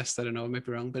would suggest, I don't know, I might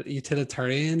be wrong, but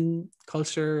utilitarian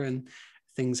culture, and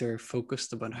things are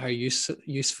focused about how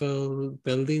useful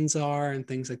buildings are and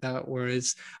things like that.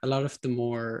 Whereas a lot of the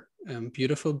more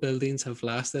beautiful buildings have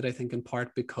lasted, I think, in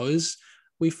part because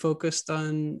we focused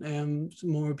on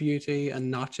more beauty and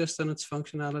not just on its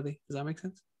functionality. Does that make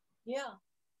sense? Yeah,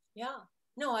 yeah.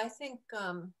 No, I think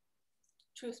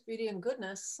truth, beauty, and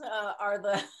goodness are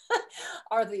the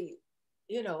are the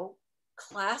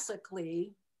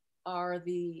classically are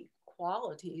the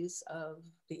qualities of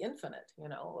the infinite,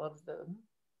 of the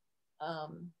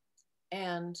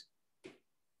and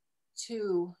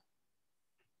to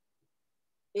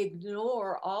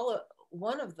ignore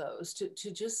one of those,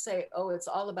 to just say, oh, it's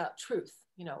all about truth,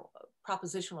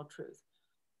 propositional truth,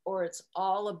 or it's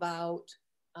all about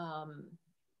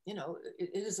it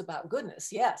is about goodness,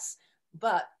 yes,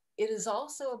 but it is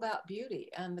also about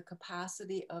beauty and the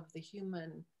capacity of the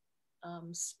human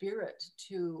spirit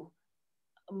to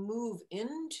move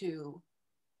into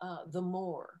the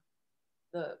more,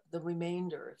 the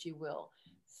remainder, if you will,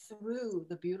 through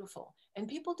the beautiful. And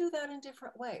people do that in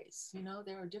different ways.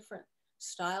 There are different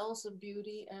styles of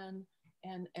beauty and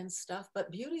stuff,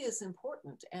 but beauty is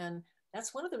important, and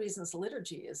that's one of the reasons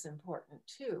liturgy is important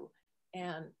too.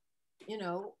 And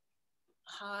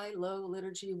high, low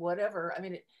liturgy, whatever. I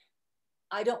mean,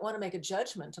 I don't want to make a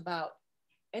judgment about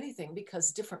anything,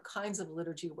 because different kinds of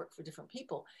liturgy work for different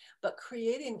people. But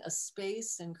creating a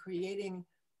space and creating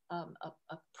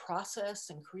a process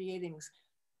and creating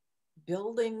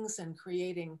buildings and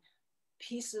creating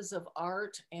pieces of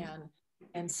art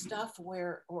and stuff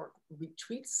or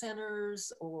retreat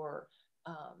centers, or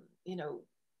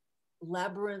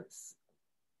labyrinth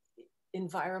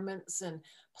environments and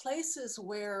places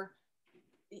where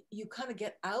you kind of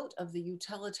get out of the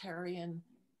utilitarian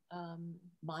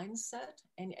mindset,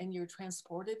 and you're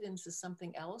transported into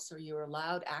something else, or you're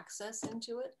allowed access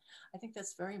into it. I think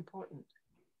that's very important.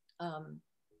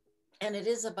 And it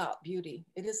is about beauty.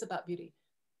 It is about beauty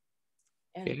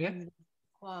and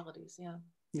qualities. Yeah.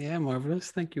 Yeah,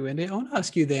 marvelous. Thank you, Wendy. I want to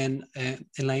ask you then,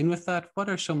 in line with that, what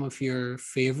are some of your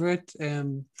favorite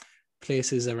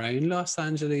places around Los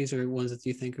Angeles, or ones that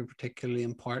you think are particularly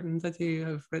important that you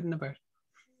have written about?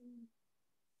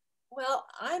 Well,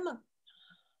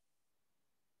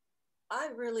 I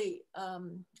really,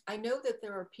 I know that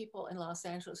there are people in Los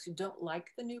Angeles who don't like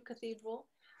the new cathedral.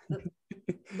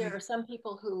 There are some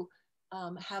people who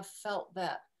have felt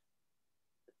that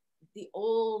the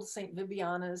old St.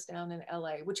 Vibiana's down in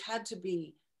LA, which had to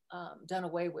be done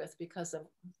away with because of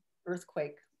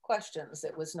earthquake questions,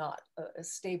 it was not a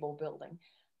stable building,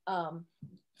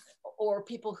 or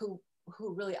people who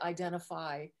really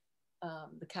identify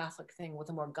the Catholic thing with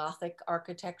a more Gothic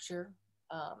architecture,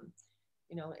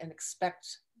 you know, and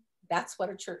expect that's what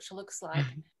a church looks like.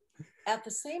 At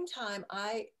the same time,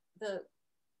 the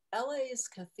LA's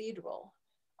cathedral,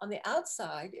 on the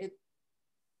outside,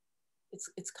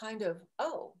 it's kind of,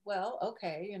 oh, well,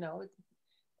 okay, you know,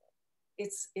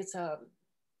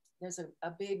 there's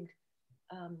a big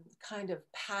kind of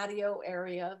patio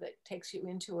area that takes you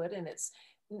into it, and it's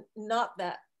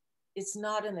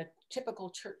not in a typical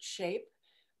church shape,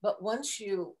 but once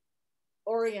you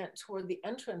orient toward the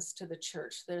entrance to the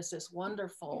church, there's this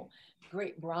wonderful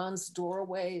great bronze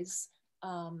doorways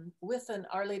with an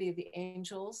Our Lady of the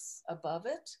Angels above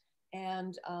it,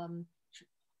 and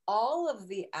all of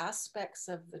the aspects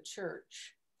of the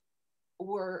church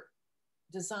were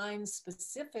designed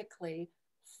specifically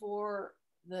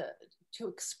to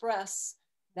express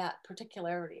that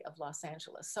particularity of Los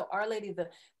Angeles. So Our Lady, the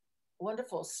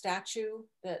wonderful statue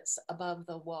that's above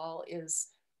the wall,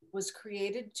 was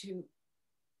created to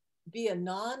be a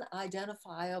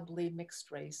non-identifiably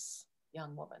mixed race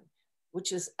young woman,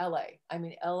 which is LA. I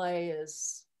mean, LA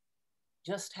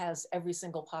just has every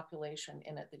single population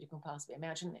in it that you can possibly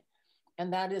imagine.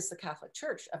 And that is the Catholic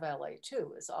Church of LA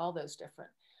too, is all those different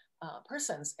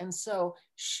persons. And so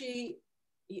she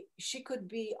could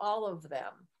be all of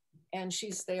them. And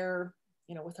she's there,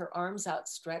 you know, with her arms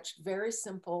outstretched, very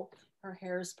simple. Her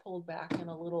hair is pulled back in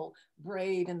a little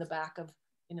braid in the back of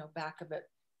it.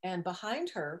 And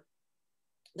behind her,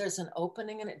 there's an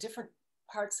opening, and at different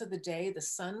parts of the day, the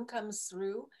sun comes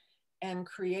through and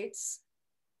creates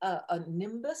a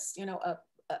nimbus, you know,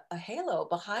 a halo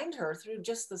behind her through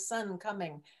just the sun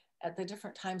coming at the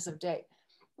different times of day.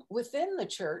 Within the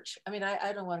church, I mean,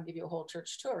 I don't want to give you a whole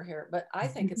church tour here, but I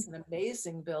think it's an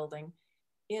amazing building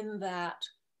in that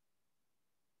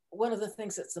one of the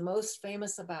things that's the most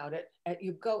famous about it,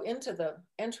 you go into the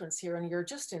entrance here and you're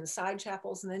just in side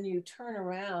chapels, and then you turn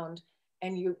around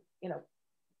and you know,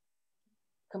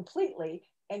 completely,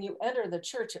 and you enter the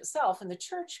church itself, and the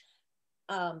church,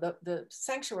 the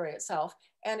sanctuary itself,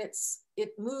 and it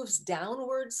moves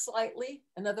downward slightly.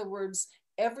 In other words,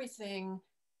 everything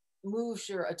moves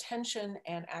your attention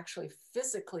and actually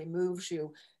physically moves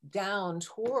you down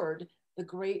toward the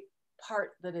great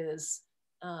part that is,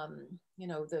 you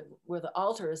know, where the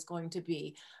altar is going to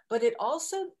be. But it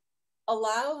also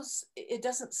it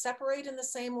doesn't separate in the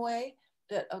same way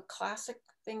that a classic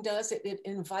thing does. It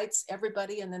invites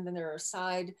everybody, and then there are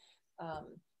side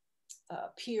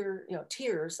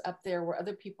tiers up there where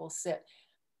other people sit.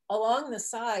 Along the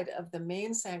side of the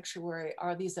main sanctuary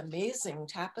are these amazing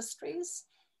tapestries,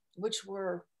 which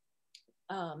were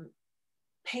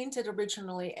painted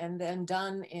originally and then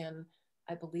done in,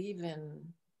 I believe,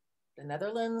 in the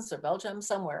Netherlands or Belgium,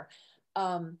 somewhere,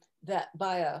 that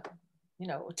by a, you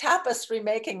know, tapestry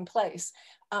making place.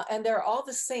 And they're all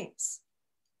the saints,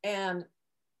 and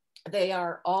they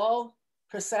are all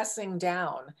processing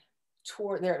down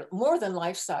toward, they're more than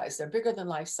life size, they're bigger than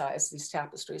life size, these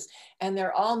tapestries, and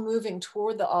they're all moving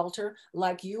toward the altar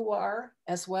like you are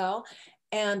as well.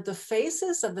 And the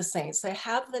faces of the saints, they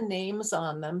have the names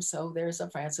on them. So there's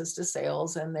a Francis de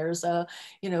Sales, and there's a,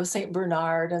 you know, St.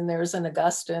 Bernard, and there's an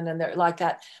Augustine, and they're like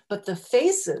that. But the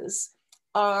faces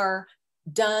are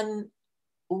done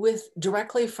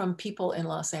directly from people in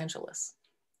Los Angeles.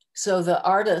 So the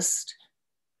artist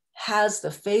has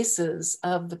the faces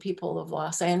of the people of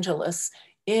Los Angeles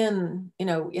in, you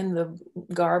know, in the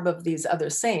garb of these other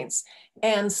saints.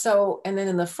 And so, and then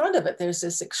in the front of it, there's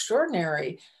this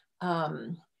extraordinary, I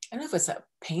don't know if it's a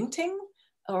painting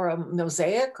or a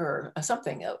mosaic or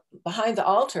something behind the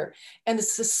altar. And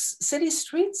it's the city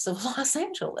streets of Los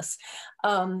Angeles,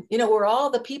 you know, where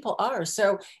all the people are.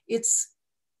 So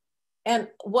and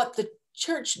what the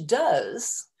church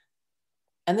does,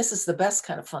 and this is the best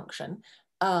kind of function,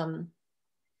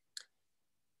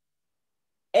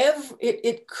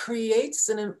 it creates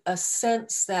a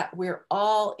sense that we're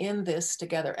all in this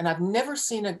together. And I've never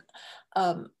seen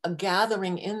a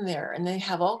gathering in there, and they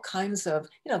have all kinds of,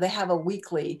 you know, they have a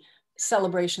weekly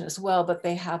celebration as well, but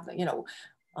they have, you know,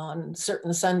 on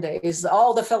certain Sundays,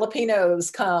 all the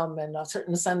Filipinos come, and on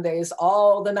certain Sundays,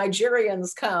 all the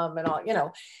Nigerians come, and all, you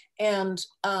know, and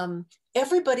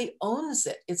everybody owns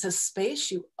it. It's a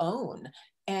space you own.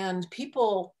 And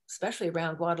people, especially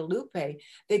around Guadalupe,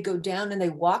 they go down and they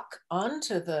walk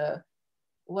onto the,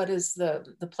 what is the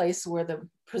place where the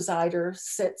presider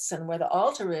sits and where the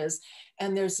altar is.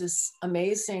 And there's this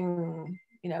amazing,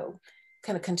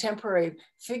 kind of contemporary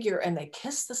figure, and they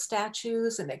kiss the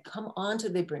statues and they come onto,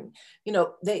 they bring,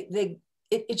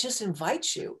 it just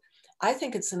invites you. I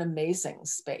think it's an amazing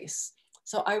space.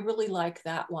 So I really like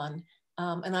that one.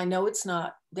 And I know it's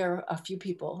not, there are a few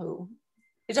people who,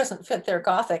 it doesn't fit their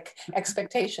Gothic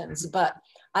expectations, but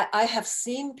I have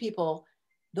seen people,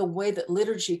 the way that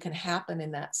liturgy can happen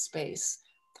in that space,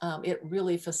 it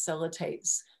really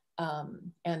facilitates,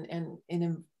 and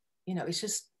it's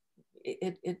just,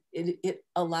 it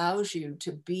allows you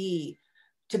to be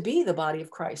the body of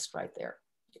Christ right there.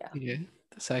 Yeah,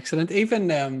 that's excellent.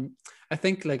 Even I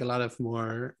think like a lot of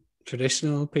more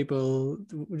traditional people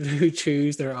who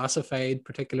choose their ossified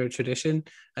particular tradition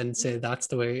and say that's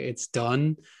the way it's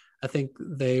done, I think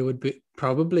they would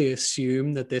probably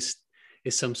assume that this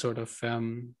is some sort of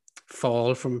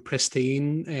fall from a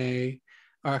pristine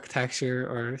architecture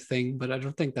or thing, but I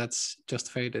don't think that's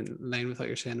justified, in line with what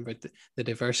you're saying about the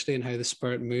diversity and how the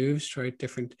Spirit moves throughout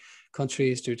different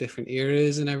countries, through different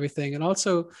eras and everything. And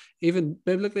also, even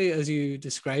biblically, as you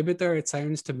describe it there, it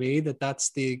sounds to me that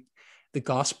that's the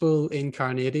gospel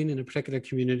incarnating in a particular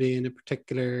community, in a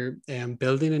particular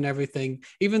building and everything.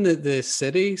 Even the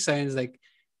city sounds like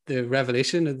the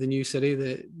revelation of the new city,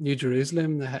 the New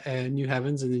Jerusalem, the new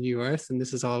heavens and the new earth, and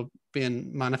this is all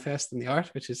being manifest in the art,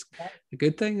 which is a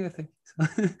good thing, I think. So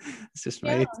it's just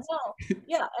right.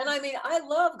 Yeah, and I mean, I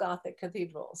love Gothic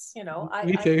cathedrals.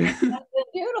 Me too.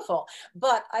 They're beautiful,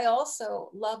 but I also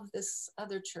love this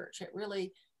other church. It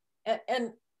really,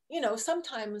 and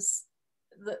sometimes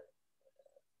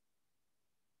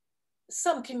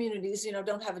some communities,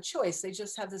 don't have a choice. They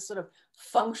just have this sort of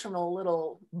functional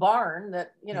little barn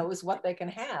that, is what they can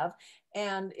have.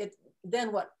 And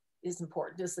then what is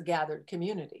important is the gathered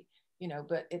community,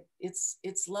 but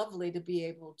it's lovely to be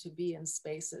able to be in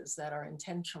spaces that are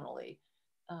intentionally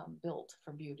built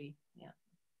for beauty. Yeah.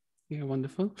 Yeah,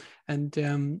 wonderful. And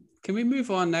can we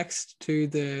move on next to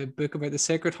the book about the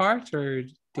Sacred Heart, or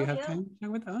do you have time to talk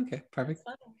about that? Okay, perfect.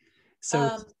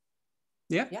 So,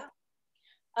 yeah.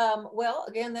 Well,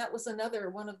 again, that was another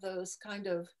one of those kind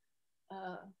of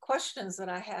questions that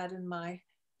I had in my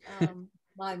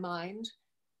my mind,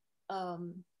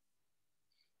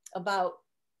 about,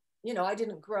 I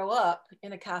didn't grow up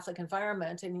in a Catholic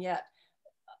environment, and yet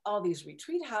all these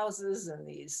retreat houses and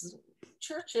these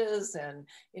churches and,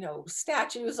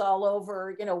 statues all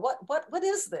over, what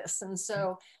is this? And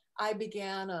so I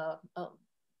began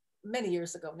many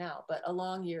years ago now, but a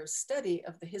long year's study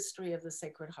of the history of the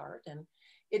Sacred Heart. And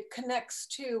it connects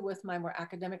too with my more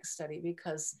academic study,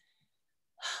 because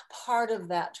part of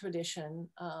that tradition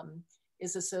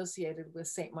is associated with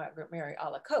St. Margaret Mary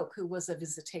Alacoque, who was a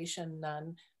Visitation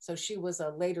nun. So she was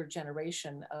a later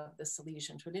generation of the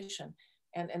Salesian tradition,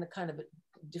 and a kind of a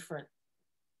different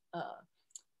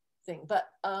thing. But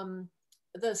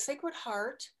the Sacred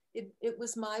Heart, it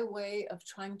was my way of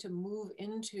trying to move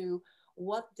into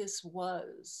what this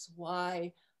was.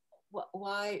 Why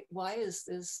is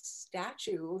this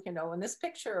statue, and this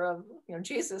picture of,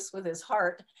 Jesus with his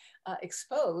heart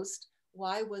exposed?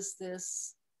 Why was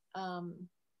this, all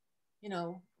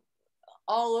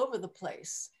over the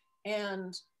place?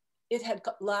 And it had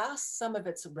lost some of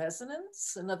its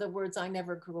resonance. In other words, I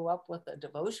never grew up with a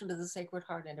devotion to the Sacred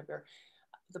Heart.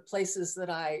 The places that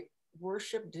I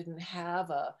worshiped didn't have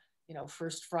a,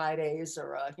 First Fridays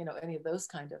or any of those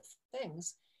kind of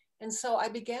things. And so I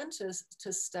began to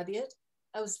study it.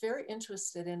 I was very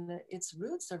interested in it. Its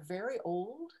roots are very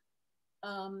old,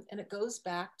 and it goes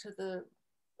back to the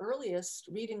earliest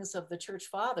readings of the Church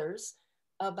Fathers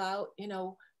about,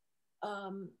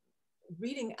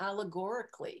 reading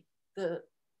allegorically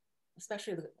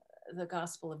especially the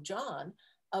Gospel of John,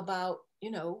 about,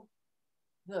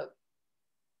 the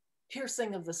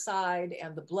piercing of the side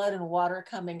and the blood and water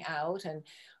coming out, and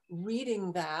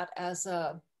reading that as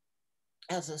a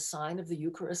sign of the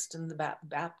Eucharist and the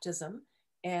baptism.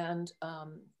 And,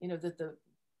 that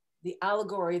the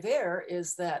allegory there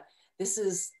is that this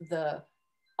is the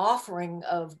offering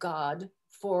of God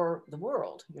for the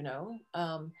world,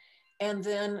 and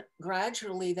then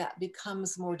gradually that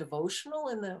becomes more devotional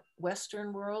in the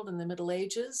Western world in the Middle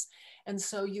Ages. And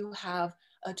so you have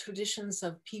traditions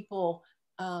of people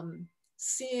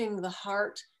seeing the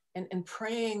heart and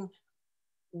praying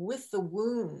with the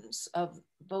wounds of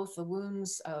both the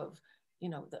wounds of,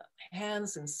 the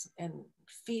hands and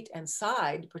feet and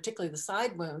side, particularly the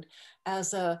side wound,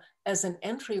 as an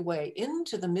entryway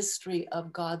into the mystery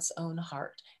of God's own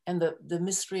heart and the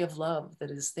mystery of love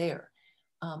that is there.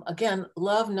 Again,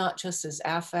 love not just as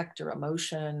affect or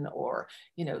emotion or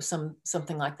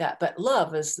something like that, but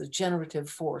love is the generative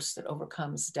force that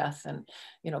overcomes death and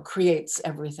creates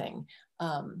everything.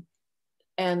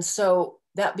 And so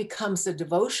that becomes a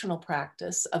devotional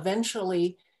practice.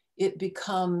 Eventually, it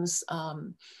becomes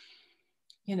more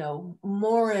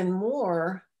and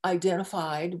more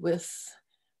identified with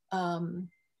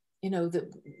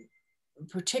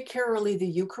particularly the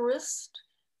Eucharist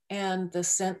and the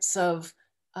sense of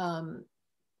in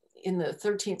the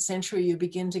 13th century, you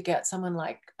begin to get someone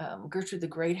like Gertrude the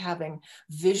Great having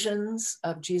visions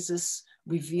of Jesus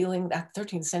revealing. That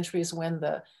 13th century is when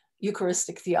the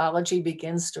Eucharistic theology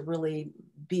begins to really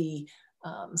be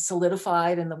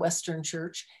solidified in the Western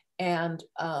Church. And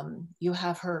you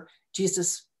have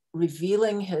Jesus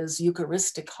revealing his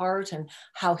Eucharistic heart and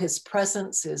how his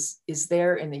presence is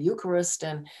there in the Eucharist.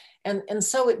 And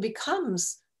so it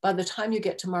becomes, by the time you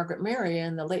get to Margaret Mary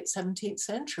in the late 17th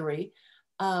century,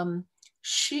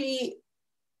 she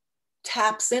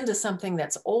taps into something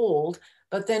that's old,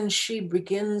 but then she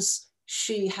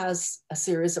has a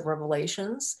series of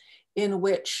revelations in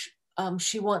which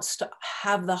she wants to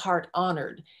have the heart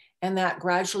honored. And that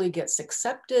gradually gets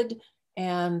accepted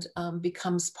and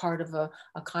becomes part of a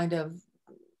kind of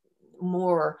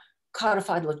more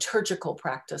codified liturgical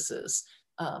practices.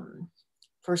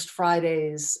 First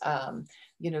Fridays,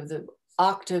 the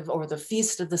octave or the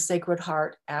Feast of the Sacred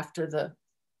Heart after the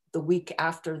week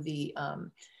after the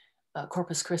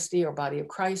Corpus Christi or Body of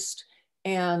Christ,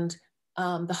 and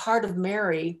the Heart of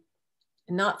Mary,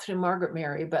 not through Margaret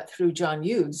Mary, but through John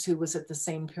Eudes, who was at the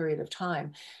same period of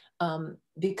time,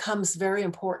 becomes very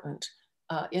important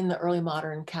in the early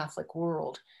modern Catholic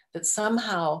world. That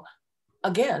somehow,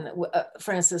 again,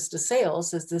 Francis de Sales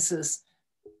says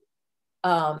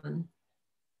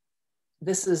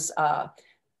this is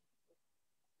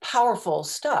powerful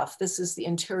stuff. This is the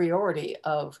interiority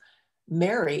of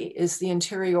Mary, is the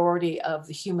interiority of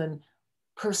the human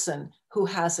person who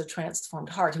has a transformed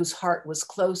heart, whose heart was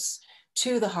close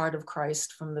to the heart of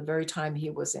Christ from the very time he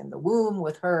was in the womb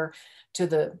with her to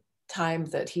the time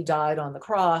that he died on the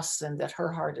cross, and that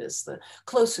her heart is the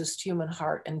closest human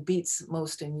heart and beats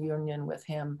most in union with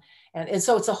him. And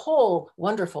so it's a whole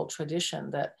wonderful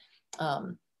tradition that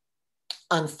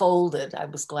unfolded. I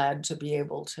was glad to be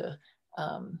able to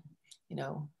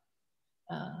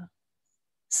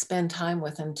spend time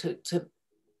with and to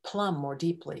plumb more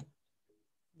deeply.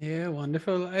 Yeah,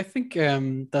 wonderful. I think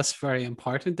that's very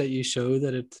important that you show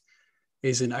that it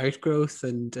is an outgrowth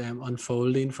and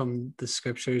unfolding from the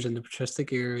scriptures and the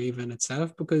patristic era even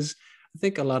itself, because I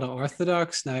think a lot of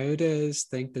Orthodox nowadays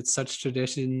think that such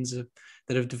traditions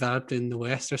that have developed in the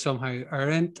West are somehow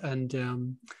errant,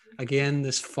 and again,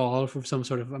 this fall from some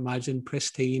sort of imagined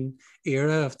pristine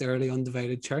era of the early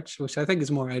undivided church, which I think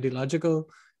is more ideological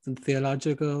than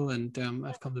theological. And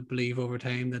I've come to believe over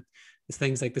time that it's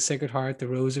things like the Sacred Heart, the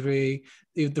Rosary,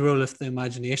 the role of the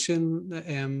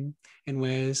imagination in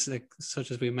ways like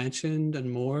such as we mentioned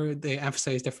and more. They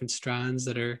emphasize different strands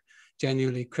that are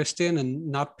genuinely Christian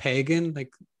and not pagan,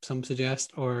 like some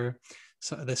suggest, or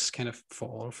so this kind of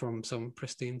fall from some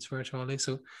pristine spirituality.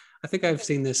 So I think I've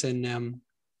seen this in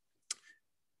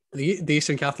the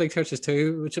Eastern Catholic churches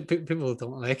too, which people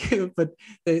don't like, but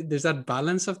there's that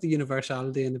balance of the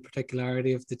universality and the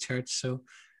particularity of the church. So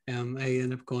I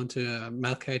ended up going to a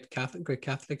Melkite Greek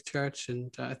Catholic church,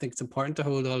 and I think it's important to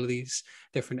hold all of these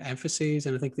different emphases.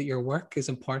 And I think that your work is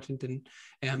important in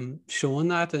showing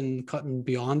that and cutting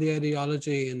beyond the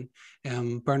ideology.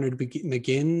 And Bernard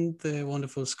McGinn, the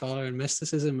wonderful scholar in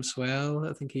mysticism as well,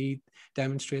 I think he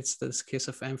demonstrates this case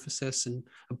of emphasis and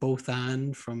a both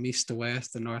and from east to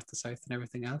west and north to south and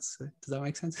everything else. Does that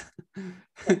make sense?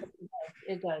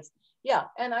 It does. Yeah.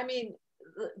 And I mean,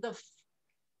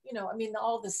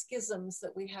 all the schisms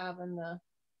that we have in the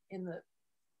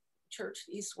church,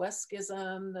 East-West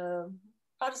schism, the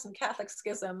Protestant Catholic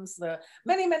schisms, the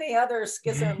many, many other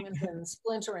schisms and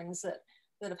splinterings that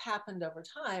have happened over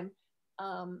time.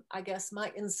 I guess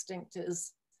my instinct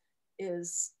is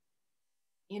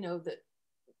that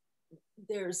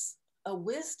there's a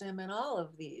wisdom in all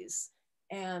of these.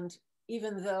 And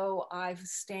even though I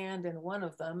stand in one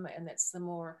of them and it's the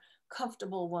more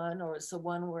comfortable one, or it's the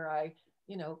one where I,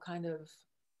 kind of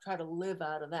try to live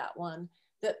out of that one,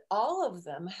 that all of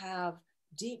them have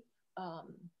deep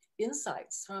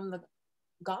insights from the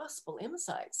gospel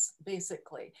insights,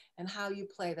 basically, and how you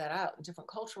play that out in different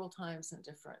cultural times and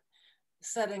different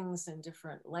settings in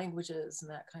different languages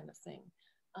and that kind of thing.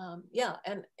 Yeah,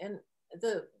 and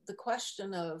the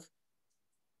question of,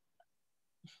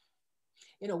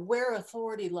 you know, where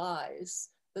authority lies,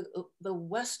 the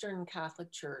Western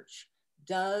Catholic Church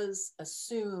does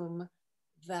assume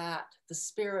that the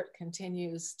Spirit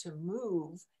continues to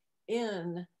move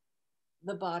in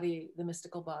the body, the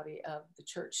mystical body of the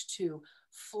church, to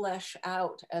flesh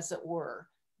out, as it were,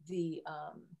 the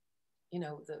you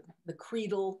know, the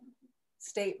creedal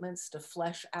statements, to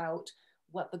flesh out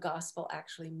what the gospel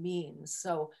actually means.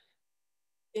 So,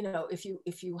 you know,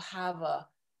 if you have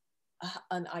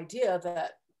an idea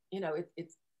that, you know,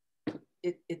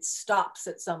 it stops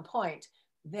at some point,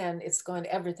 then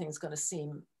everything's going to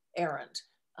seem errant.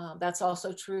 That's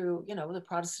also true, you know, the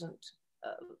Protestant,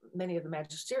 many of the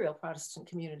magisterial Protestant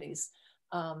communities,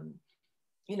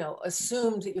 you know,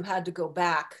 assumed that you had to go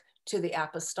back to the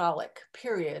apostolic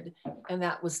period, and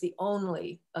that was the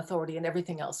only authority, and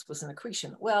everything else was an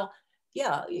accretion. Well,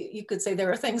 yeah, you could say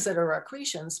there are things that are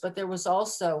accretions, but there was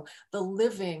also the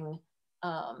living,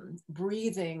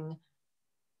 breathing,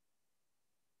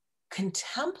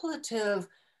 contemplative,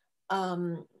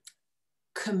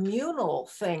 communal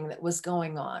thing that was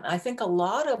going on. I think a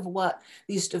lot of what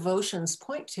these devotions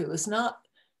point to is not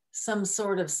some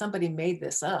sort of somebody made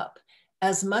this up,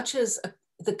 as much as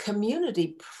the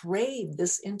community prayed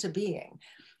this into being,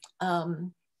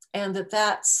 and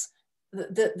it's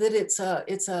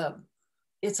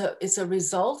a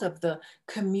result of the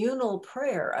communal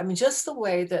prayer. I mean, just the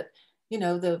way that, you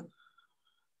know, the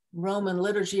Roman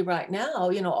liturgy right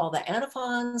now, you know, all the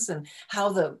antiphons and how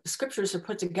the scriptures are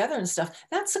put together and stuff,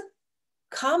 that's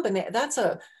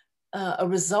a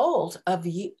result of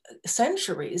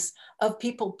centuries of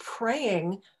people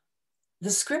praying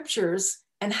the scriptures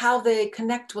and how they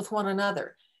connect with one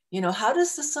another. You know, how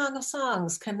does the Song of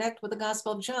Songs connect with the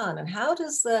Gospel of John? And how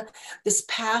does this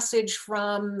passage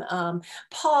from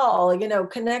Paul, you know,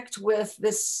 connect with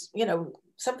this, you know,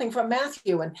 something from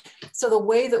Matthew? And so the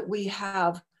way that we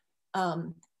have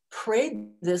prayed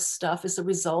this stuff is a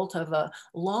result of a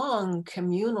long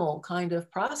communal kind of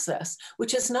process,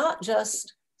 which is not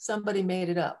just somebody made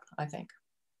it up, I think.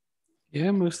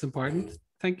 Yeah, most important.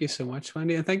 Thank you so much,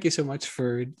 Wendy, and thank you so much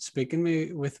for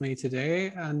speaking with me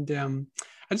today. And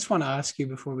I just want to ask you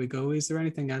before we go, is there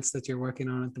anything else that you're working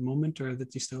on at the moment, or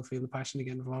that you still feel the passion to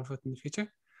get involved with in the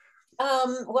future?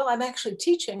 Well, I'm actually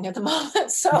teaching at the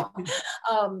moment, so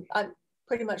I'm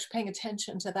pretty much paying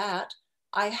attention to that.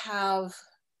 I have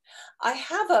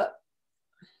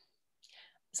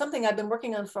something I've been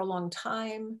working on for a long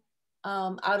time,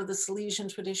 out of the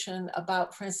Salesian tradition,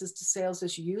 about Francis de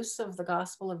Sales's use of the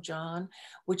Gospel of John,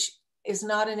 which is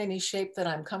not in any shape that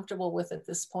I'm comfortable with at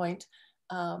this point.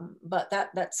 But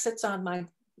that sits on my,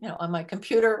 you know, on my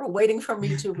computer, waiting for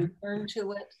me to return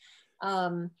to it.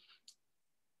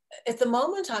 At the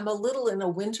moment, I'm a little in a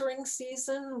wintering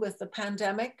season with the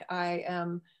pandemic.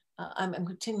 I'm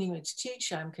continuing to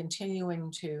teach. I'm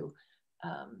continuing to,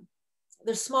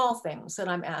 there's small things that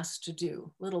I'm asked to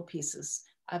do, little pieces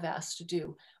I've asked to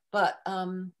do, but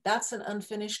that's an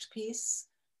unfinished piece.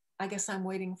 I guess I'm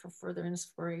waiting for further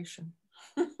inspiration.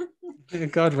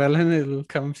 God willing, it'll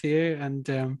come to you.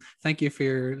 And thank you for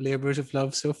your labors of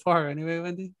love so far anyway,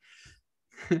 Wendy.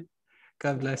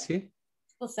 God bless you.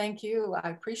 Well, thank you. I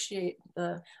appreciate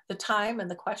the time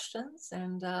and the questions,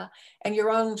 and your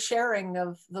own sharing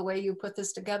of the way you put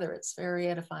this together. It's very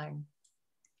edifying.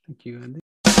 Thank you, Wendy.